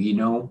stuff that we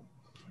know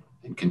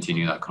and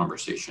continue that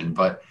conversation.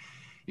 But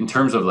in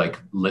terms of like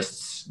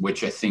lists,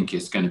 which I think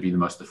is going to be the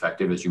most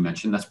effective, as you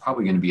mentioned, that's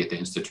probably going to be at the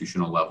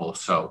institutional level.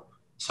 So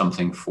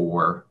something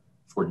for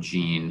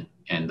Jean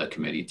and the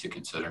committee to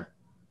consider.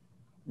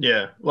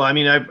 Yeah. Well, I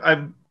mean,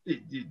 I've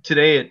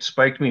today it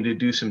spiked me to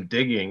do some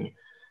digging,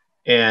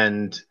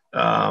 and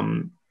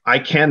I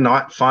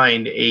cannot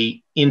find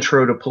a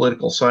intro to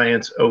political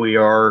science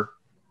OER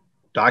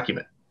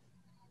document.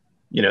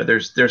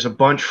 There's a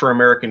bunch for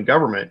American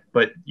government,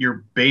 but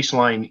your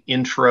baseline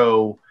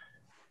intro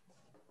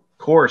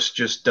course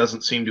just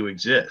doesn't seem to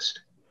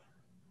exist.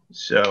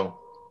 So,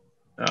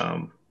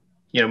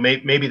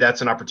 maybe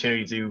that's an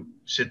opportunity to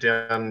sit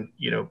down,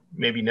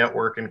 maybe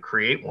network and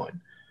create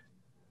one.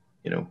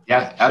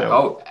 Yeah. So.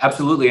 Oh,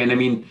 absolutely. And I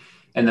mean,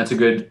 and that's a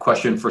good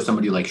question for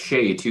somebody like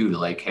Shay too.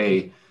 Like,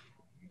 hey,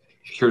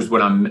 here's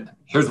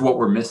what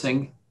we're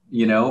missing,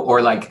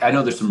 or like, I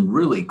know there's some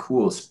really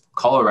cool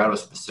Colorado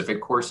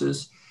specific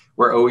courses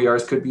where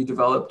OERs could be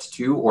developed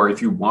too, or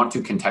if you want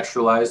to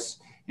contextualize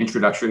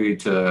introductory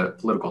to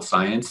political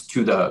science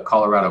to the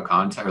Colorado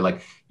context, or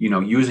like,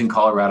 using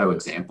Colorado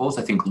examples.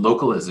 I think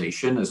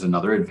localization is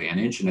another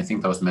advantage. And I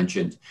think that was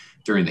mentioned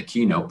during the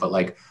keynote, but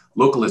like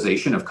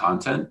localization of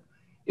content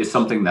is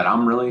something that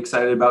I'm really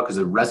excited about because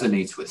it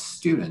resonates with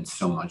students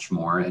so much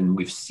more. And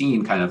we've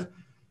seen the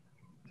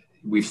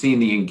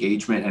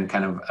engagement and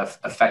kind of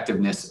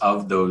effectiveness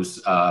of those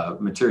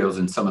materials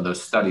in some of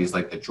those studies,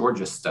 like the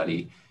Georgia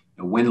study,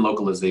 when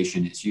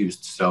localization is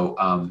used. So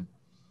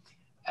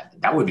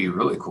that would be a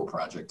really cool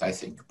project, I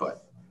think.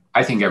 But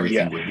I think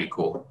everything would be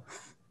cool.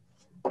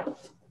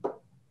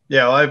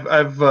 Yeah, well,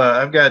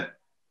 I've got.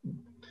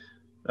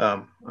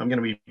 I'm going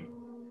to be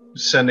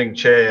sending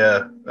Che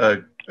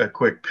a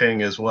quick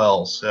ping as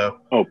well. So.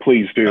 Oh,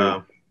 please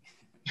do.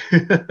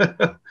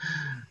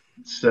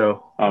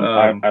 So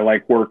I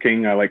like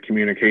working, I like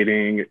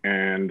communicating,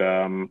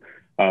 and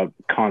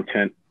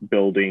content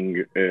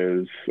building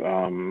is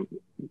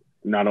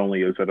not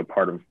only is it a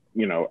part of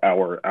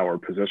our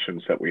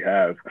positions that we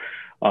have,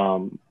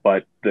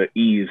 but the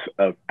ease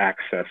of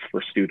access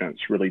for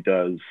students really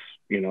does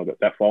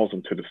that falls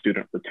into the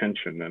student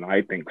retention, and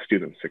I think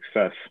student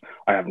success.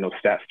 I have no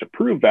stats to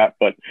prove that,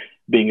 but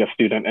being a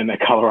student in the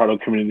Colorado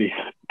community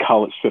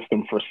college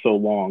system for so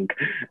long,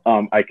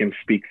 I can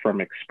speak from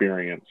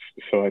experience.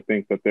 So I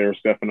think that there's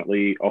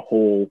definitely a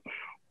hole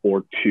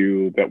or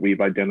two that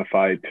we've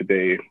identified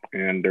today,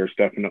 and there's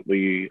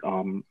definitely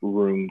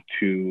room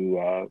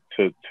to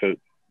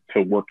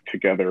work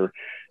together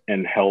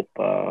and help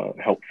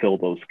fill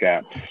those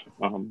gaps.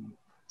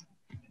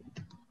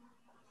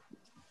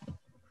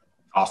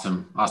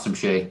 Awesome,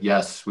 Shay.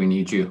 Yes, we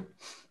need you.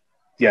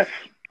 Yes.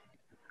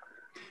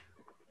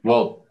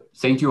 Well,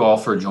 thank you all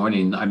for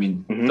joining. I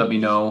mean, let me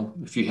know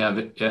if you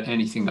have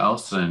anything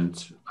else,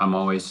 and I'm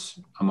always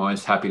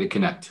happy to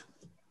connect.